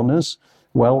Birthday honours.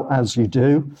 Well, as you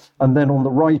do. And then on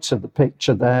the right of the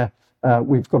picture there,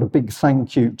 we've got a big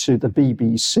thank you to the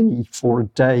BBC for a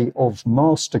day of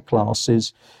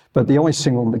masterclasses. But the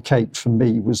icing on the cake for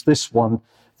me was this one,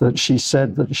 that she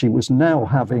said that she was now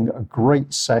having a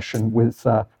great session with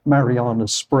Mariana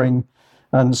Spring.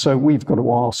 And so we've got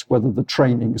to ask whether the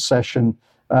training session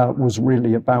was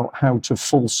really about how to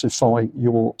falsify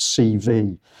your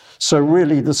CV. So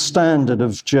really the standard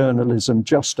of journalism,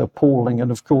 just appalling.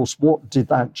 And of course, what did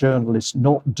that journalist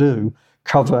not do?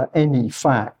 Cover any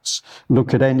facts,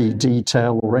 look at any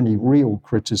detail or any real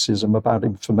criticism about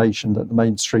information that the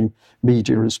mainstream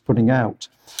media is putting out.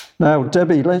 Now,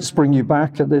 Debi, let's bring you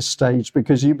back at this stage,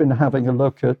 because you've been having a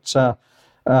look at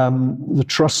the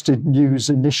Trusted News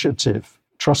Initiative.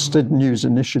 Trusted News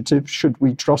Initiative. Should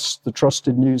we trust the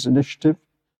Trusted News Initiative?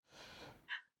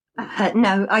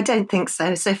 No, I don't think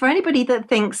so. So for anybody that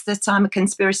thinks that I'm a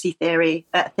conspiracy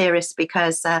theorist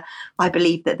because I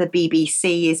believe that the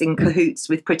BBC is in cahoots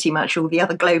with pretty much all the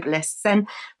other globalists, then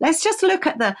let's just look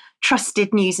at the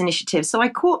Trusted News Initiative. So I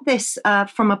caught this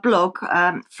from a blog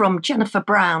from Jennifer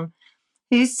Brown,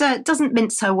 who doesn't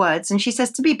mince her words. And she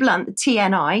says, to be blunt, the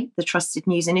TNI, the Trusted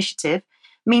News Initiative,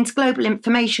 means global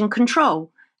information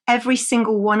control. Every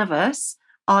single one of us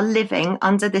are living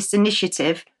under this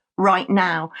initiative right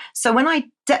now. So when I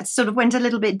sort of went a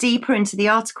little bit deeper into the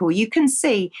article, you can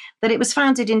see that it was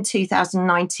founded in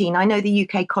 2019. I know the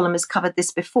UK column has covered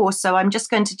this before, so I'm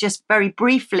just going to just very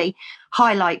briefly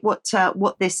highlight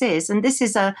what this is. And this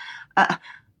is a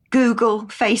Google,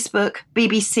 Facebook,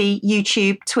 BBC,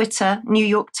 YouTube, Twitter, New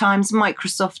York Times,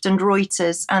 Microsoft and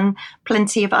Reuters, and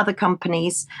plenty of other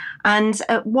companies. And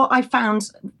what I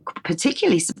found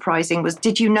particularly surprising was,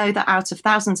 did you know that out of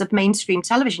thousands of mainstream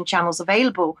television channels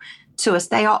available to us,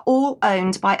 they are all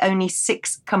owned by only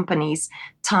 6 companies: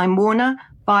 Time Warner,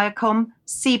 Viacom,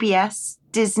 CBS,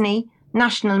 Disney,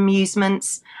 National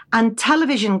Amusements, and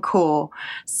Television Corp.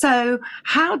 So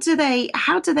how do they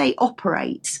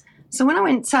operate? So when I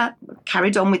went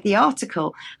carried on with the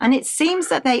article, and it seems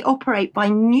that they operate by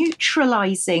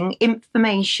neutralizing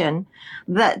information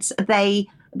that they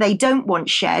don't want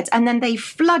shared, and then they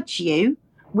flood you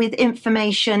with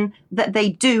information that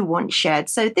they do want shared.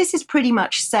 So this is pretty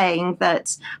much saying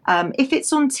that if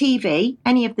it's on TV,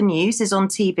 any of the news is on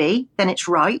TV, then it's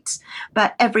right,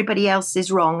 but everybody else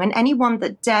is wrong. And anyone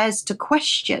that dares to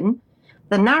question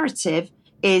the narrative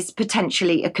is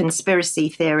potentially a conspiracy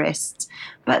theorist.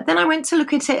 But then I went to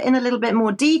look at it in a little bit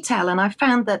more detail, and I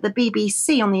found that the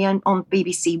BBC on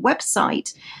BBC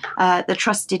website, the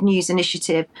Trusted News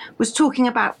Initiative, was talking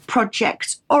about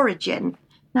Project Origin.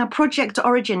 Now, Project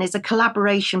Origin is a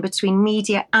collaboration between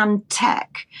media and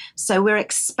tech. So we're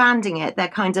expanding it. They're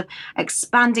kind of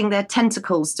expanding their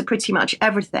tentacles to pretty much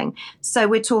everything. So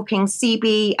we're talking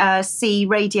CBC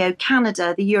Radio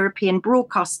Canada, the European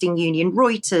Broadcasting Union,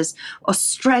 Reuters,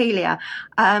 Australia.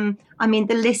 I mean,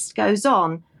 the list goes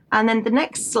on. And then the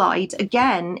next slide,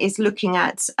 again, is looking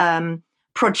at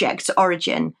Project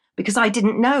Origin, because I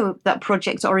didn't know that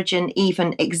Project Origin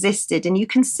even existed. And you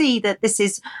can see that this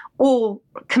is all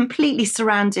completely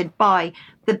surrounded by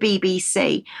the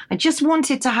BBC. I just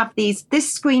wanted to have this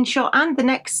screenshot and the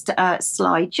next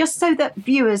slide, just so that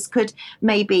viewers could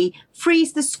maybe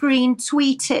freeze the screen,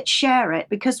 tweet it, share it,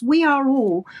 because we are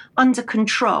all under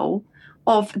control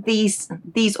of these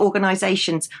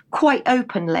organisations quite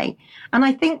openly. And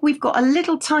I think we've got a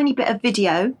little tiny bit of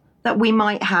video that we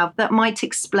might have that might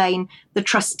explain the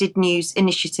Trusted News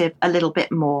Initiative a little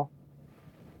bit more.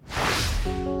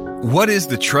 What is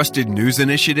the Trusted News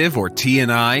Initiative, or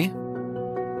TNI?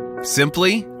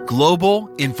 Simply, Global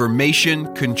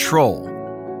Information Control.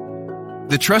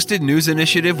 The Trusted News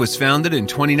Initiative was founded in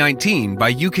 2019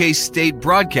 by UK's state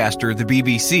broadcaster, the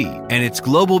BBC, and its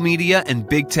global media and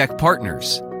big tech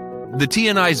partners. The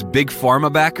TNI's big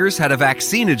pharma backers had a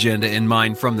vaccine agenda in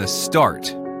mind from the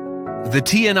start. The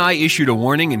TNI issued a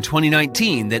warning in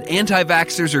 2019 that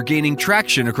anti-vaxxers are gaining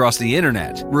traction across the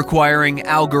internet, requiring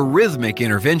algorithmic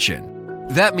intervention.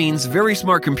 That means very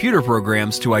smart computer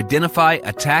programs to identify,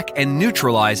 attack, and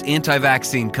neutralize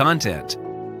anti-vaccine content.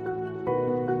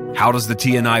 How does the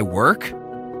TNI work?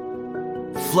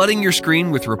 Flooding your screen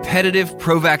with repetitive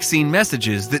pro-vaccine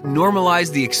messages that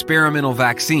normalize the experimental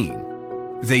vaccine.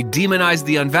 They demonize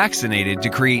the unvaccinated to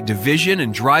create division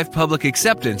and drive public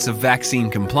acceptance of vaccine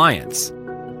compliance.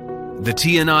 The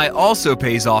TNI also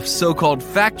pays off so-called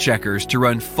fact-checkers to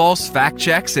run false fact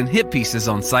checks and hit pieces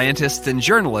on scientists and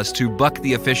journalists who buck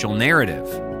the official narrative.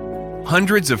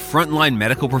 Hundreds of frontline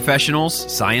medical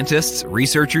professionals, scientists,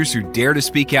 researchers who dare to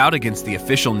speak out against the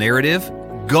official narrative,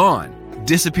 gone,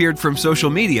 disappeared from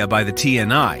social media by the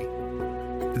TNI.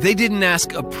 They didn't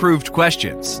ask approved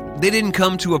questions. They didn't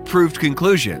come to approved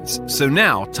conclusions. So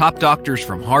now, top doctors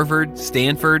from Harvard,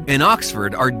 Stanford, and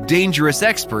Oxford are dangerous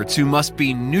experts who must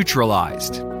be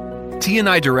neutralized.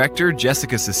 TNI Director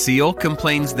Jessica Cecile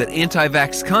complains that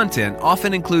anti-vax content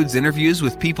often includes interviews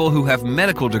with people who have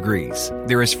medical degrees.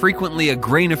 There is frequently a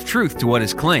grain of truth to what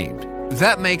is claimed.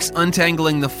 That makes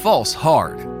untangling the false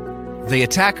hard. They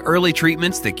attack early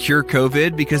treatments that cure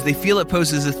COVID because they feel it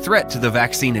poses a threat to the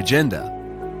vaccine agenda.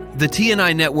 The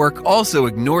TNI network also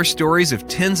ignores stories of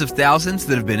tens of thousands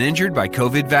that have been injured by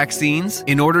COVID vaccines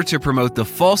in order to promote the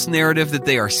false narrative that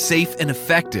they are safe and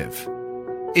effective.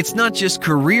 It's not just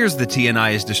careers the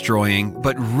TNI is destroying,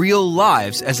 but real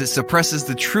lives as it suppresses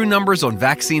the true numbers on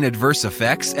vaccine adverse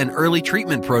effects and early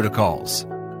treatment protocols.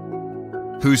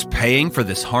 Who's paying for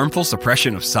this harmful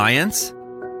suppression of science?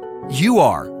 You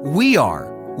are.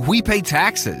 We pay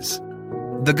taxes.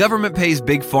 The government pays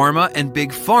Big Pharma, and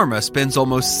Big Pharma spends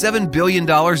almost $7 billion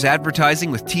advertising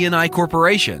with TNI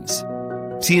corporations.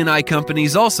 TNI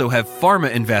companies also have pharma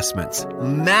investments,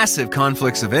 massive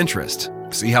conflicts of interest.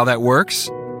 See how that works?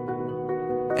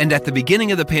 And at the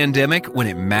beginning of the pandemic, when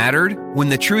it mattered, when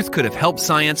the truth could have helped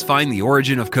science find the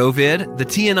origin of COVID, the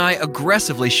TNI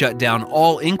aggressively shut down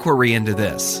all inquiry into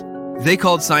this. They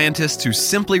called scientists who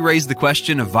simply raised the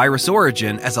question of virus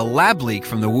origin as a lab leak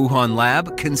from the Wuhan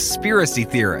lab conspiracy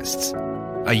theorists.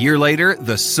 A year later,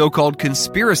 the so-called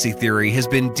conspiracy theory has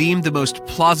been deemed the most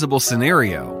plausible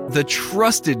scenario. The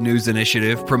Trusted News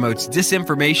Initiative promotes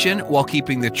disinformation while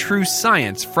keeping the true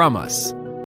science from us.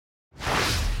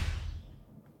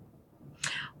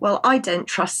 Well, I don't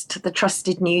trust the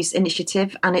Trusted News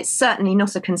Initiative, and it's certainly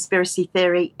not a conspiracy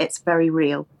theory. It's very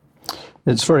real.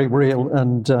 It's very real,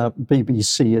 and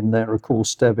BBC in there, of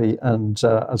course, Debi, and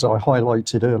as I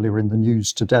highlighted earlier in the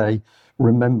news today,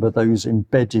 remember those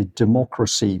embedded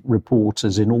democracy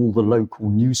reporters in all the local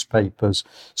newspapers,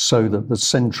 so that the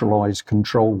centralised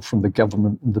control from the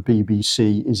government and the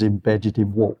BBC is embedded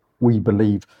in what we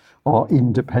believe are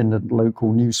independent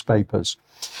local newspapers.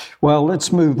 Well,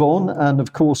 let's move on. And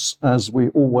of course, as we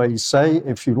always say,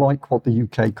 if you like what the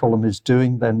UK column is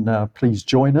doing, then please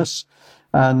join us.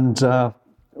 And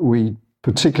we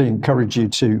particularly encourage you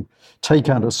to take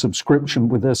out a subscription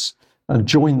with us and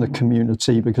join the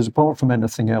community, because apart from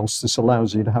anything else, this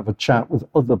allows you to have a chat with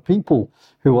other people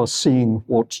who are seeing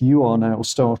what you are now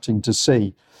starting to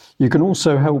see. You can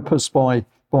also help us by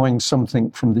buying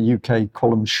something from the UK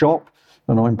column shop.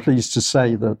 And I'm pleased to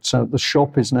say that the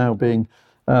shop is now being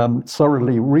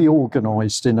thoroughly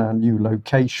reorganised in our new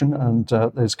location, and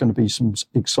there's going to be some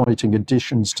exciting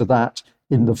additions to that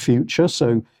in the future,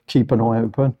 so keep an eye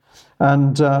open.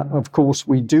 And of course,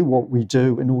 we do what we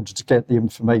do in order to get the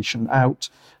information out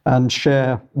and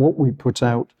share what we put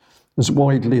out as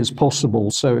widely as possible.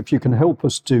 So if you can help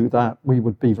us do that, we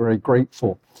would be very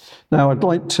grateful. Now, I'd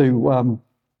like to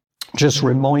just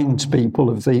remind people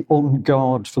of the On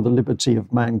Guard for the Liberty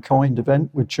of Mankind event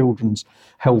with Children's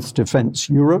Health Defence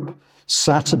Europe,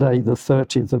 Saturday, the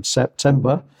 30th of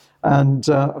September. And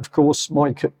of course,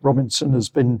 Mike Robinson has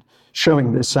been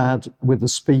showing this ad with the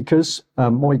speakers.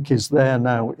 Mike is there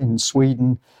now in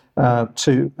Sweden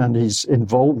too, and he's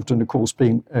involved and of course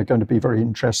going to be very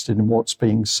interested in what's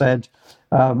being said.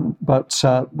 But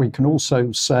we can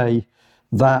also say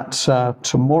that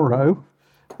tomorrow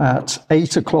at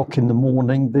 8 o'clock in the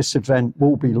morning, this event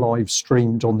will be live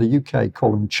streamed on the UK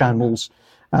Column channels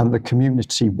and the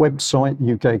community website,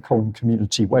 the UK Column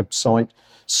community website.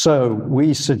 So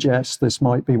we suggest this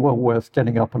might be well worth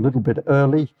getting up a little bit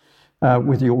early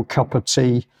with your cup of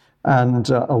tea, and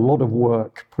a lot of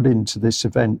work put into this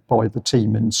event by the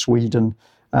team in Sweden,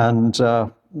 and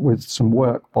with some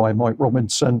work by Mike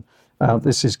Robinson,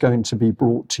 this is going to be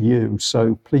brought to you.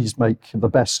 So please make the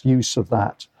best use of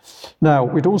that. Now,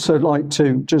 we'd also like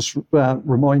to just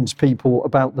remind people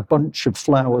about the bunch of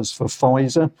flowers for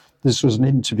Pfizer. This was an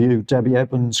interview, Debbie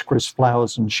Evans, Chris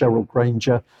Flowers and Cheryl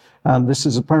Granger, and this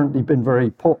has apparently been very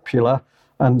popular.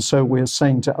 And so we're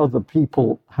saying to other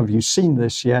people, have you seen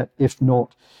this yet? If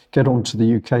not, get onto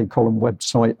the UK Column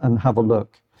website and have a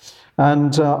look.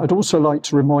 And I'd also like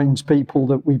to remind people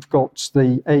that we've got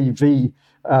the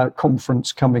AV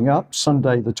conference coming up,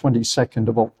 Sunday, the 22nd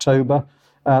of October.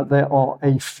 There are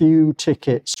a few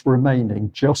tickets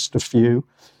remaining, just a few.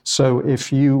 So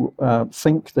if you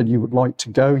think that you would like to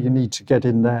go, you need to get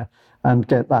in there and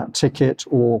get that ticket.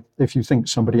 Or if you think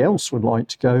somebody else would like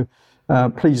to go,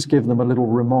 please give them a little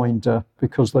reminder,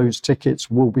 because those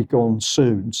tickets will be gone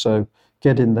soon. So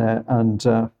get in there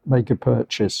and make a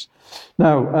purchase.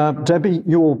 Now, Debbie,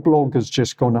 your blog has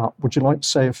just gone up. Would you like to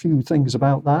say a few things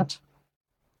about that?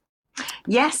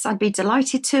 Yes, I'd be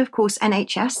delighted to. Of course,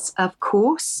 NHS, of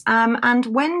course. And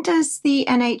when does the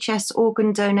NHS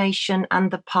organ donation and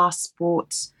the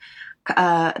passport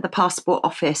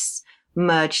office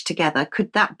merge together?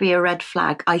 Could that be a red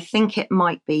flag? I think it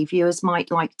might be. Viewers might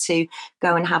like to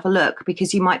go and have a look,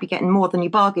 because you might be getting more than you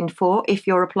bargained for if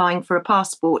you're applying for a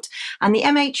passport. And the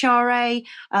MHRA,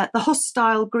 the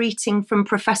hostile greeting from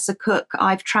Professor Cook,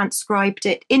 I've transcribed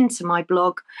it into my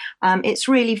blog. It's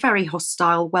really very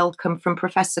hostile welcome from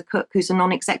Professor Cook, who's a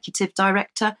non-executive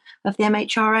director of the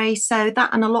MHRA. So that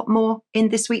and a lot more in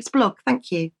this week's blog.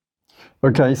 Thank you.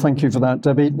 Okay, thank you for that,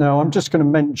 Debbie. Now, I'm just going to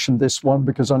mention this one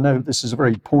because I know this is a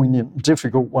very poignant,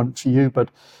 difficult one for you, but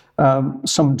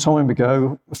some time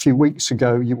ago, a few weeks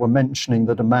ago, you were mentioning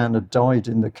that a man had died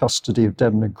in the custody of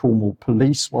Devon and Cornwall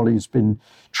Police while he's been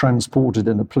transported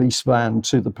in a police van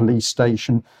to the police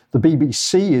station. The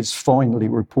BBC is finally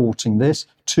reporting this.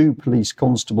 2 police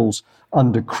constables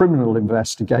under criminal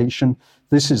investigation.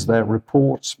 This is their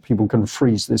report. People can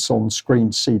freeze this on screen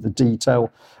to see the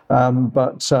detail.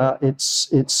 But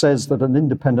it says that an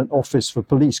independent office for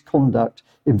police conduct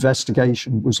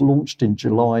investigation was launched in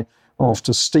July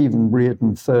after Stephen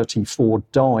Reardon, 34,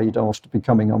 died after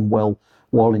becoming unwell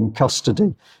while in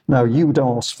custody. Now, you'd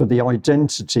asked for the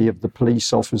identity of the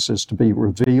police officers to be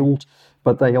revealed,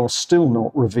 but they are still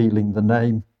not revealing the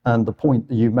name. And the point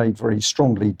that you made very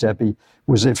strongly, Debbie,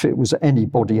 was if it was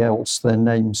anybody else, their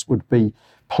names would be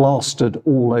plastered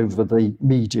all over the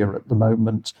media at the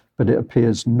moment, but it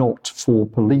appears not for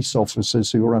police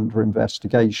officers who are under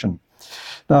investigation.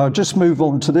 Now, I'll just move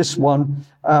on to this one.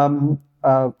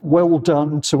 Well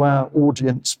done to our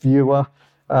audience viewer.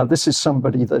 This is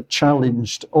somebody that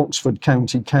challenged Oxford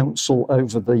County Council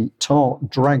over the Tart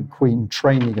drag queen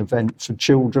training event for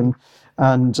children.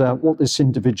 And what this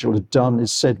individual had done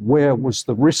is said, where was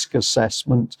the risk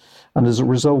assessment? And as a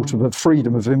result of a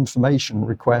Freedom of Information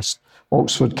request,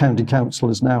 Oxford County Council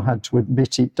has now had to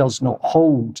admit it does not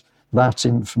hold that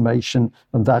information.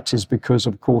 And that is because,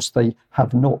 of course, they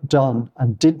have not done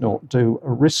and did not do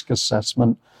a risk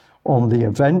assessment on the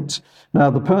event. Now,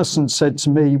 the person said to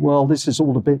me, well, this is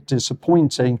all a bit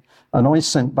disappointing. And I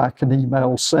sent back an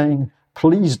email saying,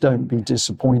 please don't be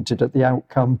disappointed at the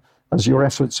outcome, as your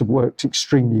efforts have worked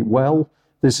extremely well.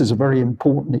 This is a very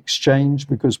important exchange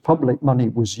because public money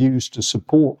was used to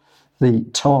support the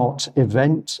TART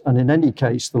event. And in any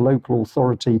case, the local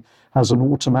authority has an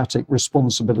automatic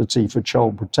responsibility for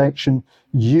child protection.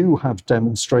 You have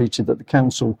demonstrated that the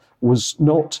council was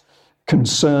not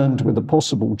concerned with a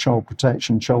possible child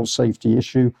protection, child safety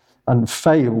issue. and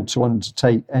fail to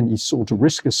undertake any sort of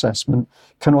risk assessment,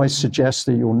 can I suggest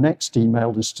that your next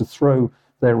email is to throw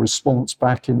their response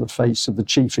back in the face of the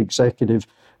chief executive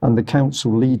and the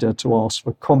council leader to ask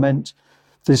for comment?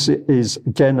 This is,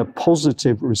 again, a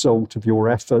positive result of your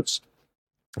efforts.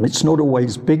 It's not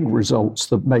always big results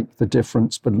that make the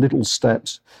difference, but little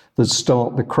steps that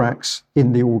start the cracks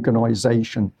in the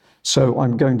organisation. So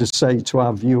I'm going to say to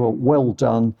our viewer, well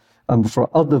done. And for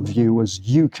other viewers,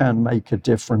 you can make a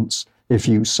difference if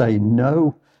you say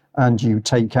no and you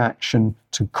take action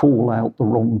to call out the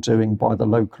wrongdoing by the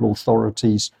local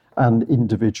authorities and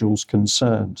individuals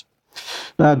concerned.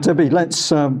 Now, Debi,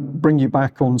 let's bring you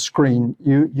back on screen.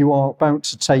 You are about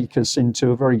to take us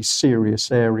into a very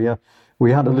serious area.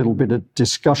 We had a little bit of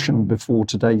discussion before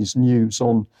today's news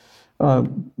on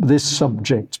this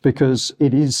subject because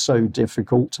it is so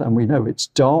difficult and we know it's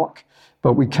dark,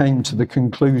 but we came to the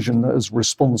conclusion that as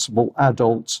responsible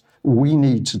adults, we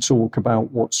need to talk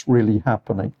about what's really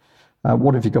happening.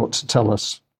 What have you got to tell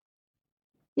us?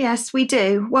 Yes, we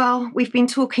do. Well, we've been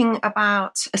talking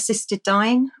about assisted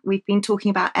dying. We've been talking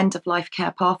about end-of-life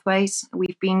care pathways.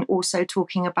 We've been also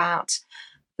talking about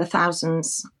the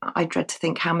thousands, I dread to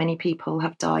think how many people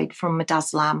have died from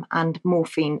midazolam and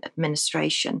morphine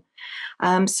administration.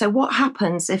 So what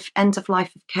happens if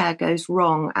end-of-life care goes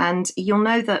wrong? And you'll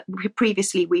know that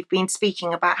previously we've been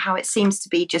speaking about how it seems to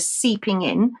be just seeping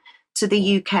in to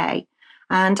the UK.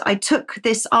 And I took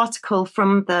this article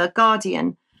from The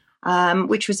Guardian,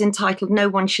 which was entitled "No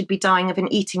One Should Be Dying of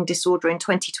an Eating Disorder in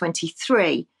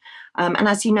 2023. And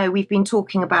as you know, we've been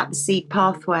talking about the seed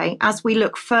pathway. As we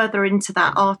look further into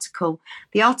that article,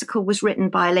 the article was written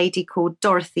by a lady called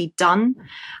Dorothy Dunn,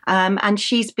 and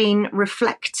she's been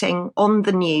reflecting on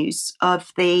the news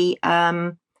of the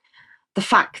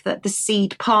fact that the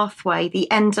seed pathway,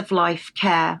 the end-of-life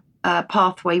care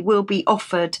pathway, will be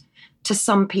offered to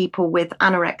some people with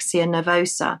anorexia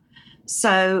nervosa.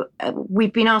 So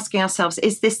we've been asking ourselves,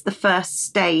 is this the first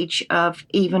stage of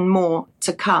even more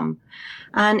to come?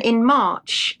 And in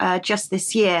March, just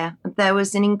this year, there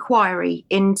was an inquiry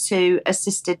into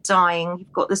assisted dying.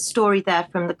 You've got the story there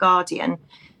from The Guardian.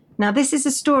 Now, this is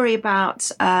a story about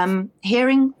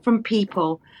hearing from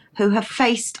people who have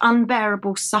faced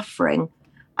unbearable suffering,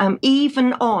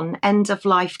 even on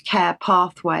end-of-life care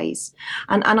pathways.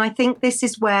 And I think this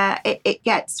is where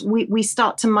we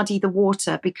start to muddy the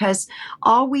water, because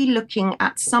are we looking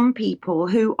at some people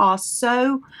who are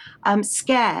so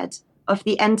scared of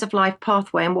the end-of-life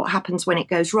pathway and what happens when it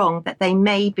goes wrong that they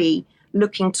may be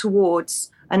looking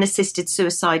towards an assisted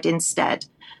suicide instead?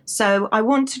 So I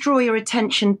want to draw your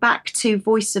attention back to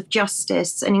Voice of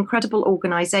Justice, an incredible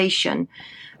organisation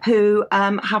who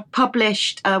have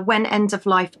published When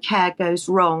End-of-Life Care Goes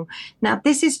Wrong. Now,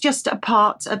 this is just a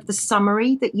part of the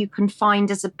summary that you can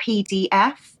find as a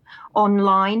PDF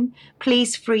online.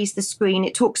 Please freeze the screen.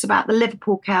 It talks about the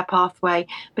Liverpool care pathway,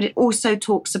 but it also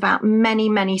talks about many,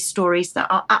 many stories that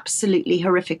are absolutely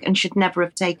horrific and should never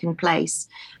have taken place.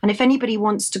 And if anybody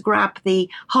wants to grab the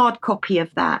hard copy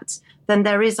of that, then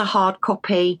there is a hard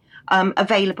copy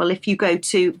available if you go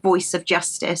to Voice of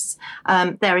Justice.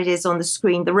 There it is on the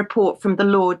screen, the report from the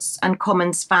Lords and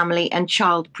Commons Family and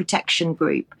Child Protection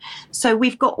Group. So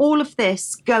we've got all of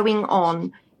this going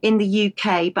on in the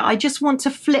UK, but I just want to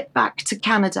flip back to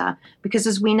Canada, because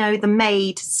as we know, the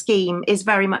MAID scheme is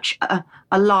very much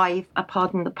alive,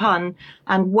 pardon the pun,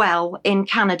 and well in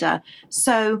Canada.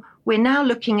 So we're now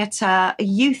looking at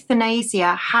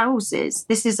euthanasia houses.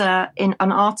 This is in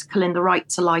an article in the Right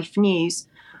to Life News,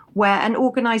 where an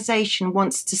organisation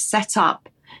wants to set up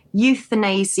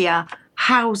euthanasia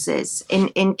houses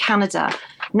in Canada.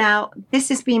 Now, this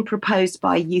has been proposed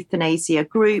by a euthanasia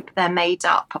group. They're made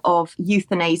up of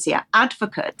euthanasia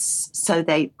advocates, so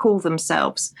they call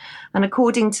themselves. And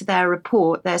according to their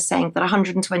report, they're saying that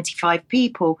 125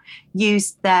 people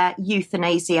used their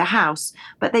euthanasia house,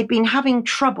 but they've been having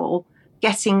trouble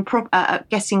getting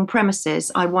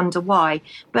premises. I wonder why.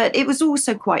 But it was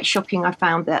also quite shocking, I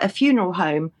found, that a funeral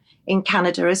home in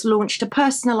Canada has launched a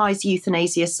personalised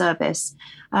euthanasia service.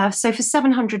 So for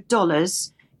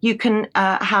 $700, you can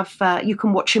you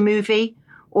can watch a movie,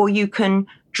 or you can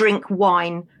drink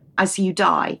wine as you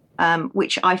die,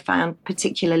 which I found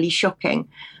particularly shocking.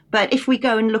 But if we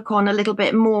go and look on a little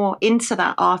bit more into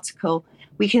that article,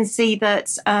 we can see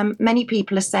that many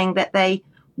people are saying that they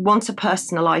want a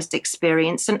personalised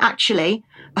experience, and actually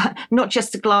not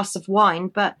just a glass of wine,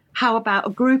 but how about a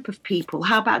group of people?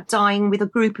 How about dying with a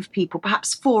group of people,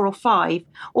 perhaps 4 or 5,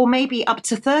 or maybe up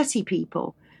to 30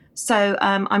 people? So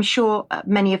I'm sure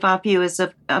many of our viewers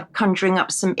are conjuring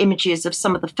up some images of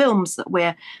some of the films that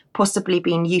we're possibly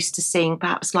being used to seeing,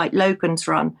 perhaps like Logan's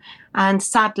Run. And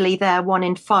sadly, there 1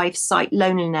 in 5 cite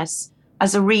loneliness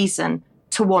as a reason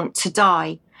to want to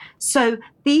die. So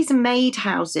these maid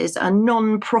houses are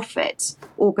non-profit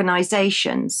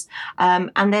organisations,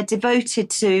 and they're devoted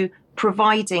to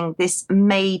providing this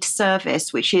maid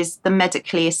service, which is the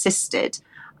medically assisted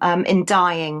in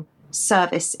dying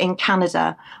service in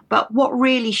Canada. But what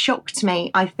really shocked me,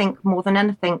 I think more than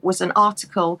anything, was an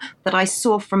article that I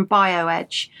saw from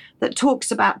BioEdge that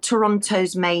talks about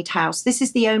Toronto's maid house. This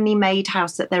is the only maid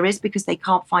house that there is because they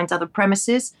can't find other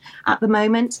premises at the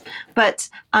moment. But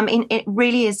I mean, it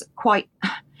really is quite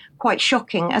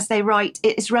shocking. As they write,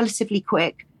 it is relatively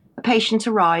quick. A patient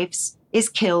arrives, is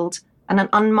killed, and an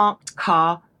unmarked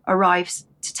car arrives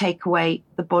to take away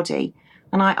the body.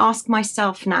 And I ask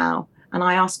myself now, and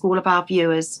I ask all of our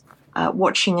viewers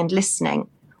watching and listening,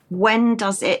 when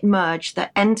does it merge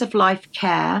that end-of-life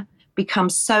care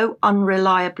becomes so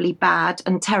unreliably bad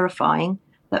and terrifying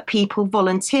that people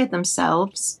volunteer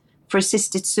themselves for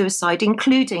assisted suicide,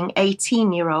 including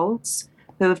 18-year-olds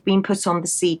who have been put on the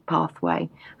SEED pathway?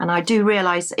 And I do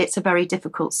realise it's a very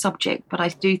difficult subject, but I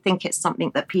do think it's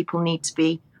something that people need to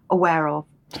be aware of.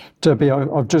 Debi,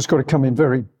 I've just got to come in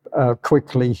very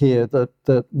quickly here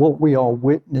that what we are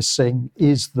witnessing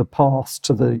is the path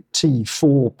to the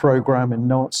T4 program in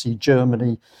Nazi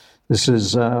Germany. This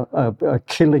is a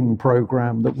killing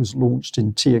program that was launched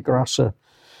in Tierstrasse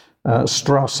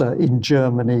in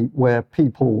Germany, where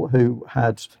people who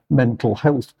had mental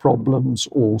health problems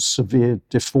or severe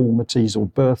deformities or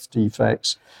birth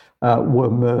defects were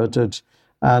murdered.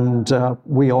 And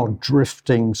we are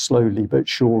drifting slowly but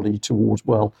surely towards,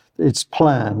 well, it's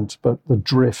planned, but the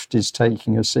drift is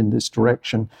taking us in this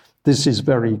direction. This is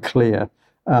very clear.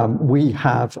 We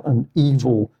have an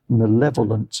evil,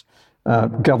 malevolent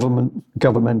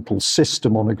governmental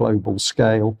system on a global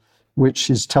scale,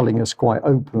 which is telling us quite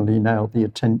openly now the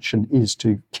intention is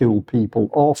to kill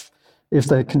people off if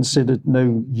they're considered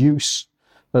no use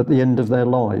at the end of their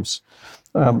lives.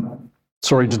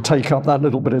 Sorry to take up that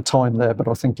little bit of time there, but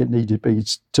I think it needed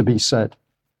to be said.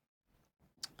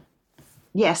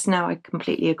 Yes, no, I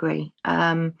completely agree.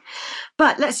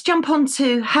 But let's jump on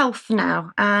to health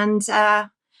now. And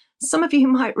some of you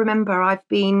might remember I've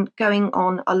been going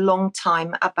on a long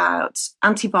time about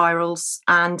antivirals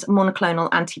and monoclonal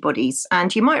antibodies.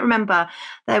 And you might remember,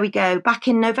 there we go, back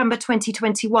in November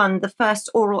 2021, the first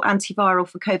oral antiviral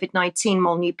for COVID-19,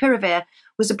 molnupiravir,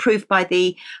 was approved by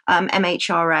the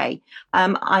MHRA.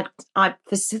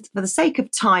 For the sake of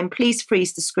time, please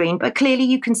freeze the screen, but clearly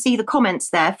you can see the comments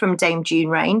there from Dame June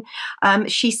Rain.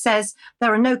 She says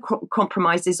there are no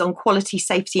compromises on quality,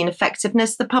 safety and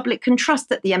effectiveness. The public can trust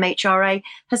that the MHRA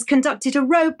has conducted a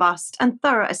robust and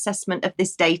thorough assessment of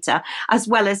this data, as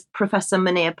well as Professor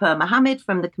Munir Pur Mohammed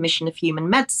from the Commission of Human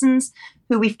Medicines,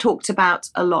 who we've talked about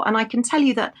a lot. And I can tell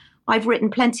you that I've written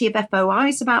plenty of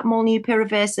FOIs about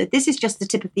molnupiravir, so this is just the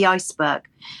tip of the iceberg.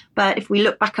 But if we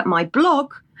look back at my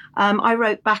blog, I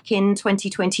wrote back in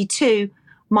 2022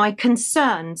 my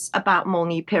concerns about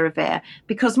molnupiravir,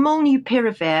 because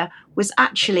molnupiravir was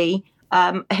actually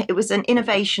it was an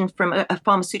innovation from a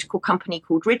pharmaceutical company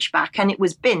called Ridgeback, and it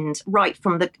was binned right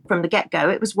from the get-go.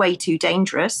 It was way too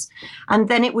dangerous, and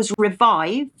then it was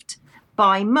revived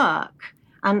by Merck.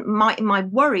 And my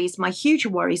worries, my huge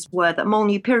worries, were that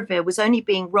molnupiravir was only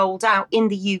being rolled out in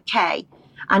the UK,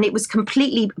 and it was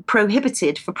completely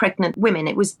prohibited for pregnant women.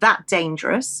 It was that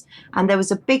dangerous. And there was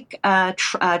a big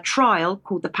trial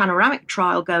called the Panoramic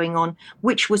trial going on,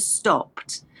 which was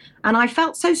stopped. And I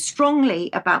felt so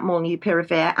strongly about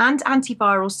molnupiravir and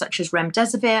antivirals such as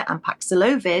remdesivir and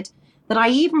Paxlovid that I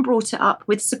even brought it up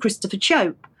with Sir Christopher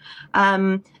Chope.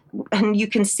 And you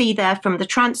can see there from the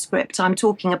transcript, I'm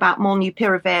talking about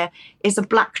molnupiravir is a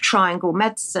black triangle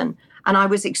medicine, and I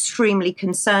was extremely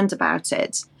concerned about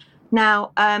it.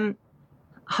 Now,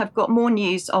 I've got more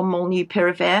news on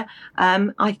molnupiravir.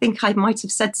 I think I might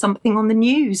have said something on the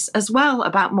news as well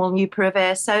about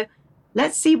molnupiravir. So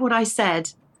let's see what I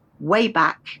said way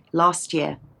back last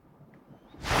year.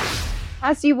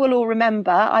 As you will all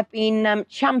remember, I've been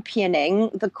championing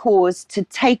the cause to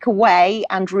take away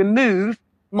and remove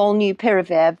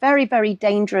molnupiravir, very, very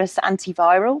dangerous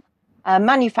antiviral,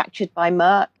 manufactured by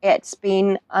Merck.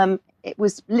 It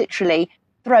was literally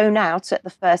thrown out at the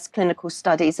first clinical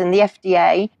studies, and the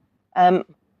FDA,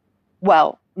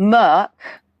 Merck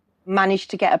managed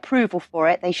to get approval for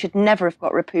it. They should never have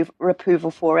got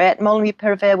approval for it.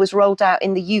 Molnupiravir was rolled out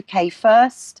in the UK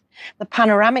first. The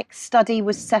Panoramic study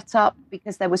was set up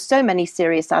because there were so many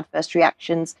serious adverse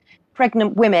reactions.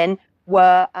 Pregnant women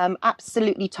were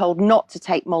absolutely told not to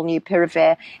take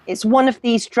molnupiravir. It's one of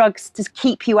these drugs to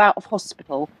keep you out of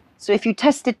hospital. So if you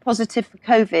tested positive for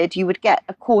COVID, you would get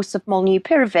a course of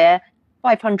molnupiravir,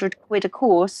 500 quid a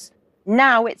course.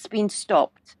 Now it's been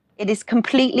stopped. It is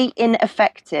completely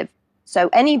ineffective. So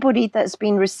anybody that's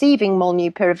been receiving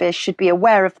molnupiravir should be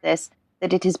aware of this,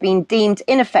 that it has been deemed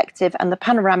ineffective and the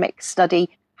panoramic study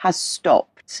has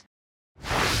stopped.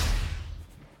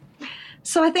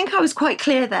 So I think I was quite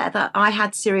clear there that I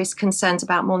had serious concerns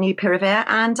about molnupiravir,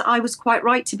 and I was quite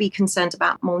right to be concerned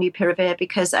about molnupiravir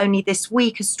because only this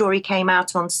week a story came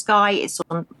out on Sky, it's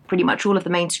on pretty much all of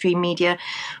the mainstream media,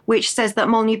 which says that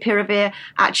molnupiravir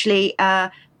actually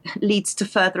leads to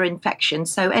further infection.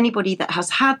 So anybody that has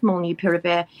had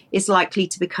molnupiravir is likely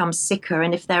to become sicker,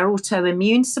 and if they're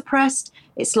autoimmune suppressed,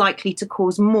 it's likely to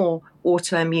cause more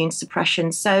autoimmune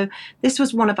suppression. So this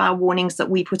was one of our warnings that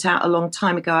we put out a long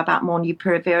time ago about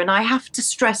molnupiravir, and I have to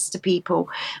stress to people,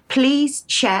 please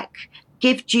check,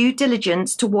 give due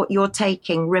diligence to what you're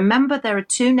taking. Remember, there are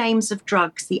two names of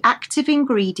drugs. The active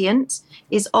ingredient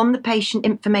is on the patient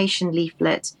information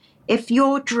leaflet. If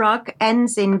your drug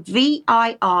ends in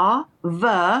VIR,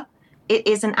 VIR, it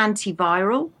is an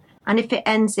antiviral. And if it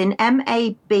ends in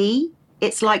MAB,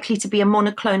 it's likely to be a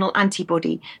monoclonal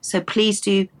antibody. So please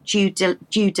do due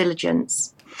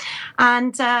diligence.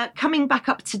 And coming back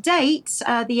up to date,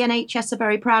 the NHS are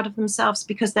very proud of themselves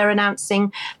because they're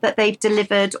announcing that they've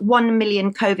delivered 1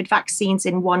 million COVID vaccines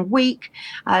in 1 week.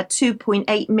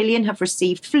 2.8 million have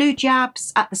received flu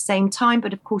jabs at the same time.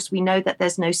 But of course, we know that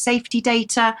there's no safety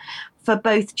data for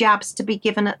both jabs to be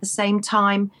given at the same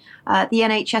time. The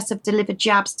NHS have delivered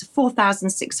jabs to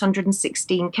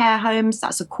 4,616 care homes.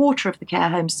 That's a quarter of the care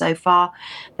homes so far.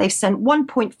 They've sent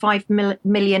 1.5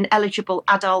 million eligible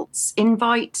adults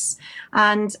invites,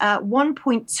 and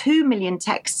 1.2 million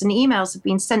texts and emails have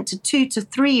been sent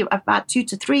to about 2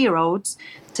 to 3 year olds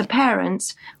to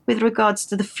parents with regards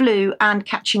to the flu and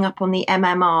catching up on the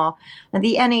MMR. And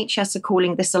the NHS are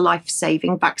calling this a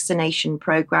life-saving vaccination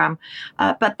programme.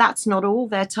 But that's not all.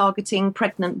 They're targeting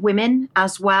pregnant women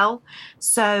as well.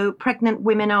 So pregnant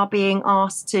women are being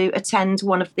asked to attend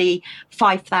one of the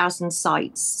 5,000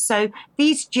 sites. So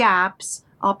these jabs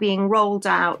are being rolled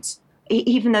out.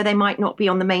 Even though they might not be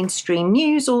on the mainstream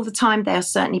news all the time, they are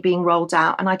certainly being rolled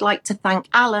out. And I'd like to thank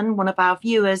Alan, one of our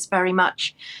viewers, very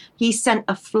much. He sent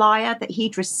a flyer that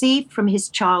he'd received from his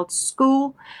child's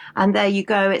school. And there you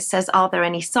go. It says, are there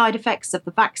any side effects of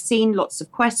the vaccine? Lots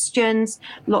of questions,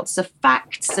 lots of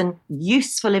facts and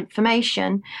useful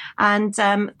information. And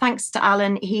thanks to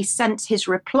Alan, he sent his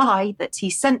reply that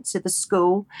he sent to the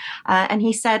school. And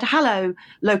he said, hello,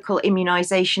 local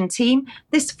immunisation team.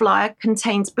 This flyer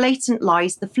contains blatant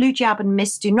lies. The flu jab and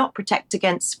mist do not protect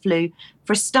against flu.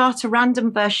 For a start, a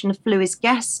random version of flu is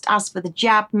guessed. As for the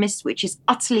jab mist, which is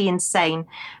utterly insane.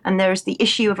 And there is the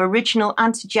issue of original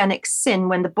antigenic sin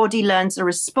when the body learns a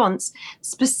response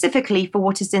specifically for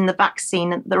what is in the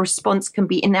vaccine, and the response can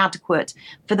be inadequate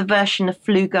for the version of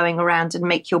flu going around and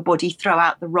make your body throw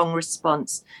out the wrong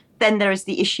response. Then there is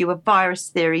the issue of virus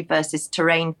theory versus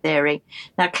terrain theory.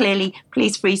 Now, clearly,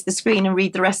 please freeze the screen and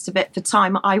read the rest of it for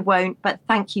time. I won't, but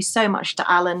thank you so much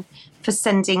to Alan for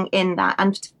sending in that.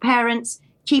 And to parents,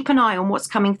 keep an eye on what's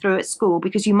coming through at school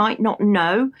because you might not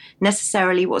know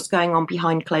necessarily what's going on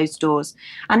behind closed doors.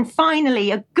 And finally,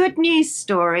 a good news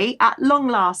story at long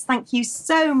last. Thank you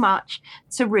so much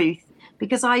to Ruth,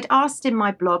 because I'd asked in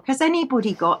my blog, has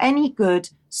anybody got any good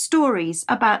stories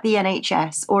about the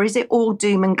NHS, or is it all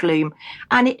doom and gloom?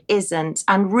 And it isn't.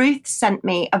 And Ruth sent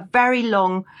me a very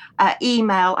long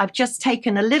email. I've just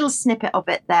taken a little snippet of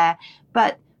it there,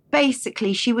 but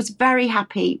basically, she was very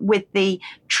happy with the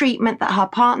treatment that her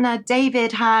partner,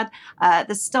 David, had.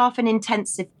 The staff in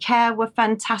intensive care were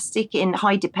fantastic, in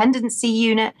high dependency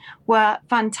unit were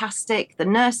fantastic. The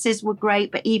nurses were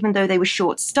great, but even though they were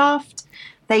short-staffed,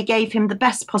 they gave him the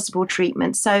best possible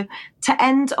treatment. So to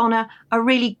end on a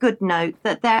really good note,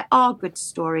 that there are good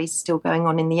stories still going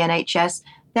on in the NHS,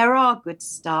 there are good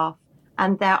staff,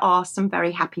 and there are some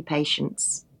very happy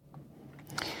patients.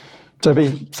 Debbie,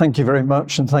 thank you very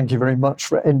much, and thank you very much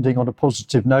for ending on a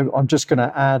positive note. I'm just going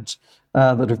to add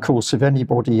that, of course, if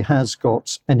anybody has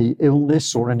got any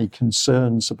illness or any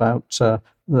concerns about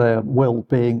their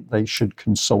well-being, they should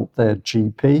consult their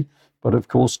GP. But, of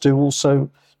course, do also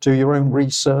do your own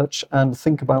research and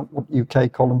think about what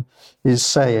UK Column is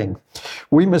saying.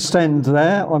 We must end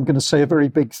there. I'm going to say a very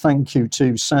big thank you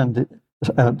to Sandi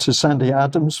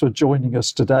Adams for joining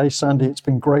us today. Sandi, it's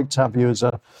been great to have you as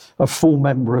a full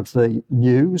member of the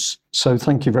news. So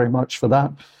thank you very much for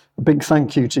that. A big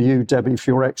thank you to you, Debbie,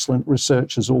 for your excellent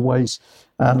research as always.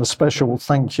 And a special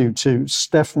thank you to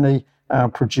Stephanie, our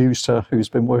producer, who's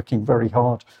been working very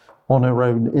hard on her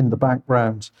own in the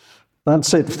background.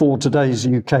 That's it for today's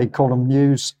UK Column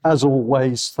News. As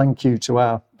always, thank you to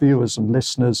our viewers and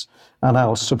listeners and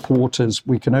our supporters.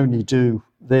 We can only do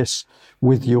this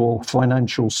with your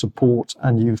financial support,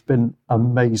 and you've been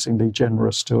amazingly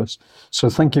generous to us.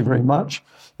 So thank you very much.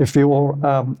 If you're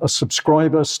a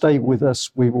subscriber, stay with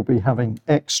us. We will be having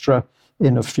extra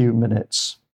in a few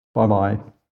minutes.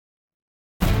 Bye-bye.